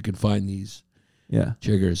where you can find these Yeah.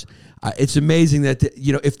 chiggers. It's amazing that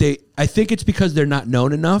I think it's because they're not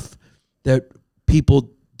known enough that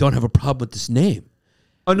people don't have a problem with this name.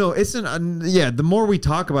 Oh no, it's the more we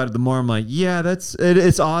talk about it, the more I'm like, yeah,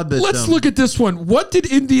 it's odd that Let's look at this one. What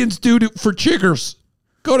did Indians do for chiggers?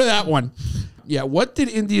 Go to that one. Yeah, what did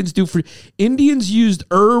Indians do for... Indians used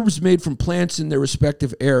herbs made from plants in their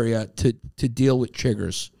respective area to deal with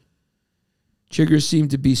chiggers. Chiggers seem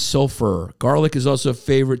to be sulfur. Garlic is also a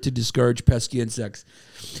favorite to discourage pesky insects.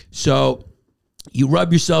 So You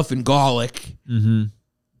rub yourself in garlic. Mm-hmm.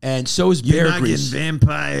 And so is You're bear not grease. getting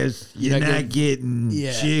vampires. You're not getting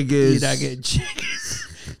chiggers. You're not getting chiggers.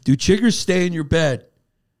 Do chiggers stay in your bed?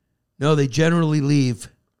 No, they generally leave.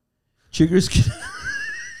 Chiggers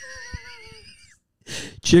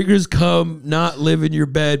Chiggers come not live in your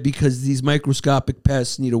bed because these microscopic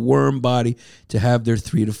pests need a worm body to have their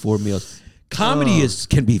 3 to 4 meals. Comedy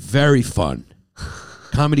can be very fun.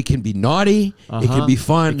 Comedy can be naughty. It can be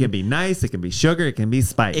fun. It can be nice. It can be sugar. It can be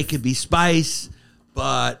spice. It can be spice.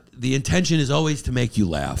 But the intention is always to make you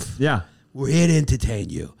laugh. Yeah. We're here to entertain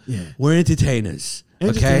you. Yeah. We're entertainers.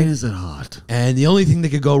 Entertainers at heart. And the only thing that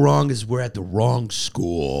could go wrong is we're at the wrong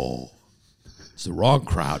school. It's the wrong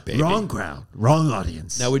crowd, baby. Wrong crowd. Wrong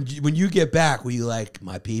audience. Now, when you get back, were you like,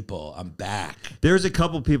 my people, I'm back? There's a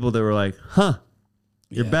couple people that were like, huh,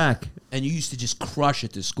 you're back. And you used to just crush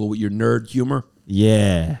at this school with your nerd humor.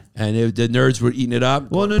 Yeah. And the nerds were eating it up.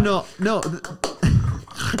 Well, no.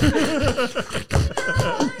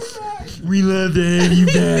 We love to have you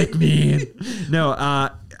back, man. No,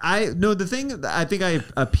 the thing that I think I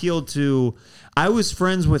appealed to, I was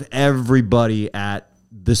friends with everybody at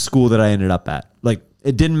the school that I ended up at. Like,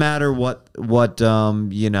 it didn't matter what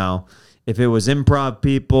if it was improv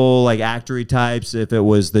people, like actory types, if it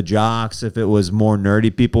was the jocks, if it was more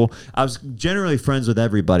nerdy people, I was generally friends with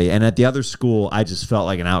everybody. And at the other school, I just felt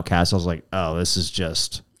like an outcast. I was like, oh, this is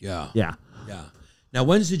just yeah. Now,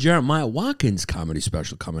 when's the Jeremiah Watkins comedy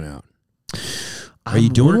special coming out? Are you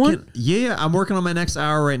doing one? Yeah, I'm working on my next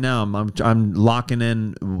hour right now. I'm locking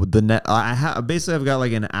in the net. I've got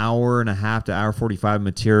like an hour and a half to hour 45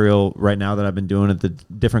 material right now that I've been doing at the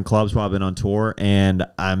different clubs while I've been on tour, and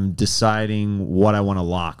I'm deciding what I want to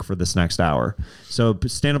lock for this next hour. So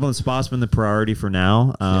stand up on the spot's been the priority for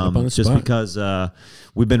now, just because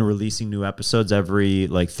we've been releasing new episodes every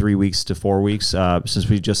like 3 weeks to 4 weeks since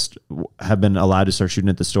we just have been allowed to start shooting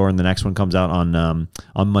at the store, and the next one comes out on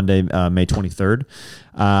Monday, May 23rd.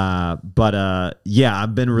 I've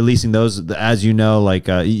been releasing those, as you know, like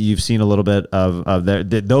you've seen a little bit of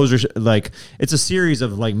those are like, it's a series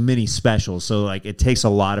of like mini specials, so like it takes a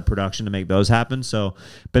lot of production to make those happen. So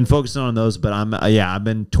been focusing on those, but I've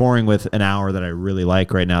been touring with an hour that I really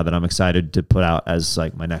like right now that I'm excited to put out as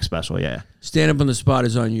like my next special. Stand Up on the Spot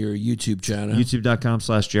is on your YouTube channel.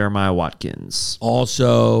 YouTube.com/Jeremiah Watkins.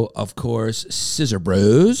 Also, of course, Scissor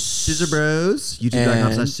Bros.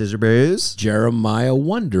 YouTube.com/Scissor Bros. Jeremiah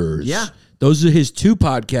Wonders. Yeah. Those are his 2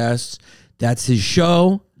 podcasts. That's his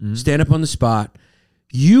show, Stand Up on the Spot.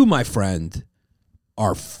 You, my friend,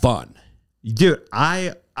 are fun. Dude,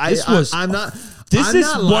 This is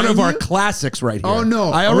one of our classics right here. Oh, no.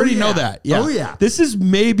 I already know that. Yeah. Oh, yeah. This is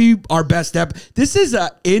maybe our best This is an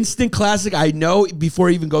instant classic. I know before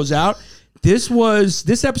it even goes out. This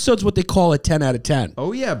episode's what they call a 10 out of 10.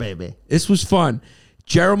 Oh, yeah, baby. This was fun.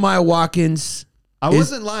 Jeremiah Watkins. I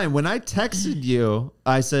wasn't lying. When I texted you,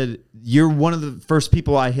 I said, you're one of the first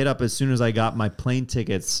people I hit up as soon as I got my plane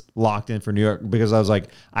tickets locked in for New York, because I was like,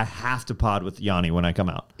 I have to pod with Yanni when I come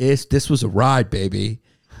out. This was a ride, baby.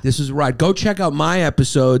 This was a ride. Go check out my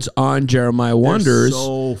episodes on Jeremiah Wonders.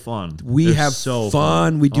 So fun. We have so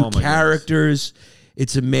fun. We do characters.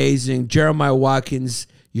 It's amazing. Jeremiah Watkins,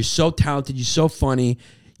 you're so talented. You're so funny.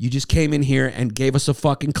 You just came in here and gave us a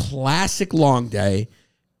fucking classic long day.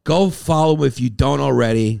 Go follow him if you don't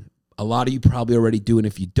already. A lot of you probably already do, and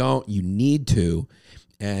if you don't, you need to.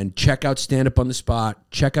 And check out Stand Up on the Spot.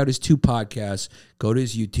 Check out his 2 podcasts. Go to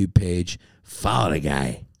his YouTube page. Follow the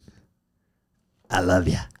guy. I love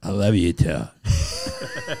you. I love you too.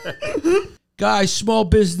 Guys, small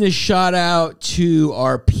business shout out to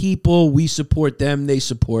our people. We support them. They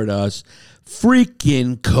support us.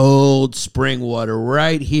 Freaking cold spring water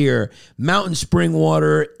right here. Mountain spring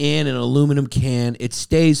water in an aluminum can. It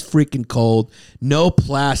stays freaking cold. No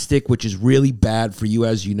plastic, which is really bad for you,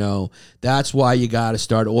 as you know. That's why you got to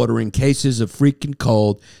start ordering cases of freaking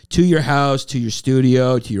cold to your house, to your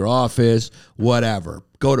studio, to your office, whatever.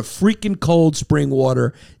 Go to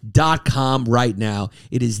freakingcoldspringwater.com right now.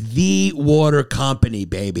 It is the water company,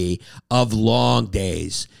 baby, of long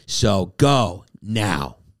days. So go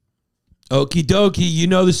now. Okie dokie, you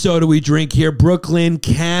know the soda we drink here, Brooklyn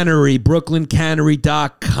Cannery,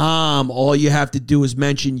 brooklyncannery.com. All you have to do is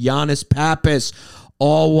mention Giannis Pappas,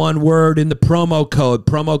 all one word in the promo code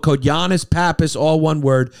Giannis Pappas, all one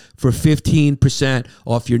word, for 15%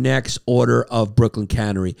 off your next order of Brooklyn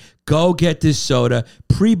Cannery. Go get this soda,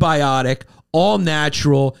 prebiotic, all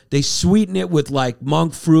natural. They sweeten it with like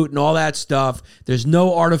monk fruit and all that stuff. There's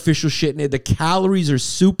no artificial shit in it. The calories are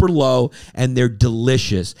super low and they're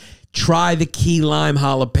delicious. Try the key lime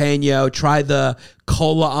jalapeno. Try the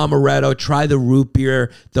cola amaretto. Try the root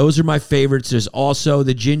beer. Those are my favorites. There's also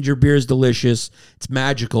the ginger beer is delicious. It's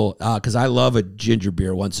magical because I love a ginger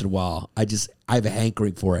beer once in a while. I have a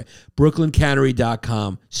hankering for it.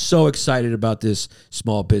 BrooklynCannery.com. So excited about this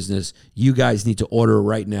small business. You guys need to order it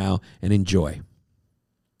right now and enjoy.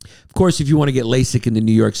 Of course, if you want to get LASIK in the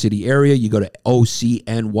New York City area, you go to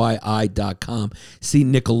OCNYI.com. See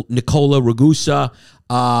Nicola Ragusa,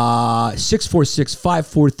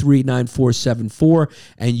 646-543-9474,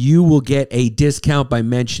 and you will get a discount by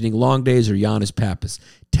mentioning Long Days or Giannis Pappas.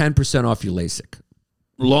 10% off your LASIK.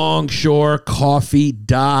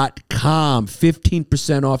 LongshoreCoffee.com.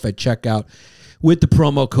 15% off at checkout with the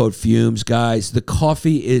promo code FUMES, guys. The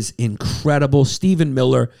coffee is incredible. Stephen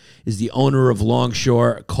Miller is the owner of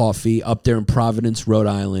Longshore Coffee up there in Providence, Rhode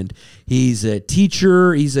Island. He's a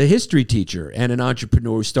teacher. He's a history teacher and an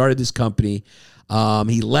entrepreneur who started this company.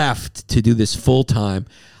 He left to do this full time.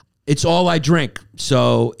 It's all I drink.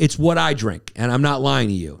 So it's what I drink, and I'm not lying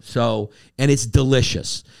to you. And it's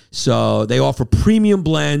delicious. So they offer premium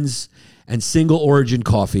blends and single origin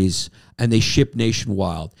coffees, and they ship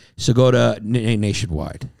nationwide. So go to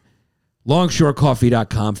nationwide.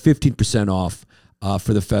 LongshoreCoffee.com, 15% off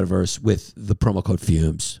for the Fediverse with the promo code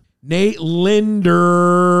FUMES.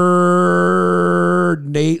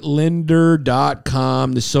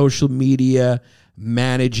 NateLinder.com, the social media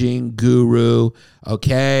managing guru.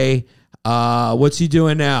 Okay. What's he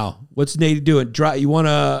doing now? What's Nate doing? You want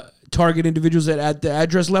to target individuals at the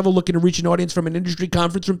address level looking to reach an audience from an industry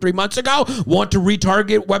conference from 3 months ago? Want to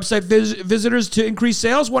retarget website visitors to increase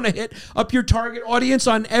sales? Want to hit up your target audience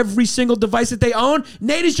on every single device that they own?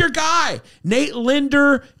 Nate is your guy.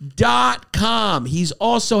 NateLinder.com. He's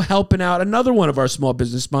also helping out another one of our small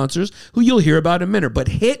business sponsors who you'll hear about in a minute. But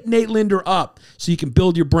hit Nate Linder up so you can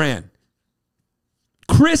build your brand.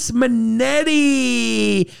 Chris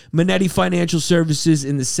Manetti Financial Services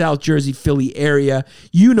in the South Jersey, Philly area.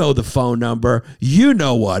 You know the phone number. You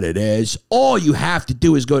know what it is. All you have to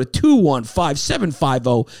do is go to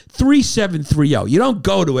 215-750-3730. You don't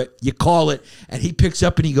go to it. You call it, and he picks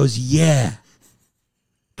up and he goes, yeah,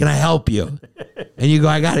 can I help you? And you go,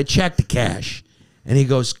 I got to check the cash. And he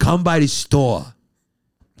goes, come by the store.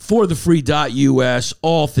 ForTheFree.us,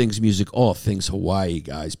 all things music, all things Hawaii,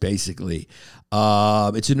 guys, basically.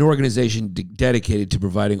 It's an organization dedicated to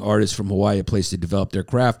providing artists from Hawaii a place to develop their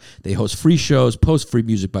craft. They host free shows, post free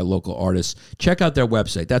music by local artists. Check out their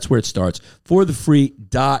website. That's where it starts,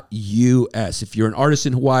 ForTheFree.us. If you're an artist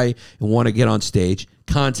in Hawaii and want to get on stage,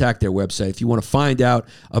 contact their website. If you want to find out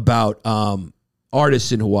about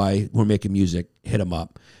artists in Hawaii who are making music, hit them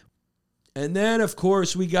up. And then, of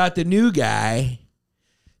course, we got the new guy,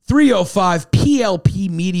 305 PLP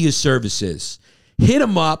Media Services. Hit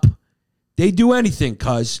them up. They do anything,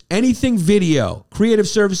 cuz. Anything video, creative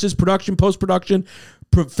services, production, post-production,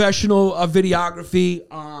 professional videography,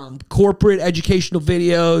 corporate educational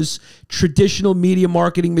videos, traditional media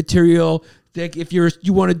marketing material. If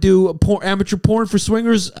you want to do amateur porn for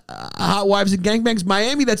swingers, hot wives and gangbangs,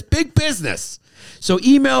 Miami, that's big business. So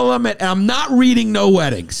email them and I'm not reading no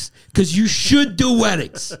weddings because you should do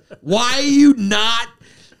weddings. Why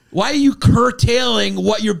are you curtailing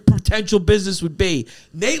what your potential business would be?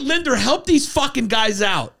 Nate Linder, help these fucking guys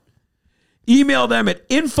out. Email them at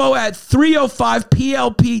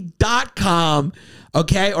info@305plp.com,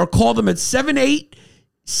 okay? Or call them at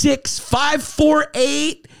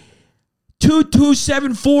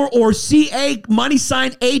 786-548-2274 or CA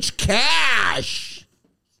 $H cash.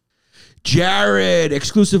 Jared,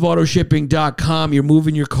 exclusiveautoshipping.com. You're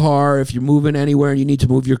moving your car. If you're moving anywhere and you need to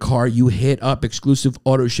move your car, you hit up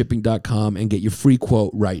exclusiveautoshipping.com and get your free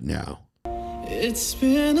quote right now. It's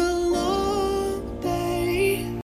been a long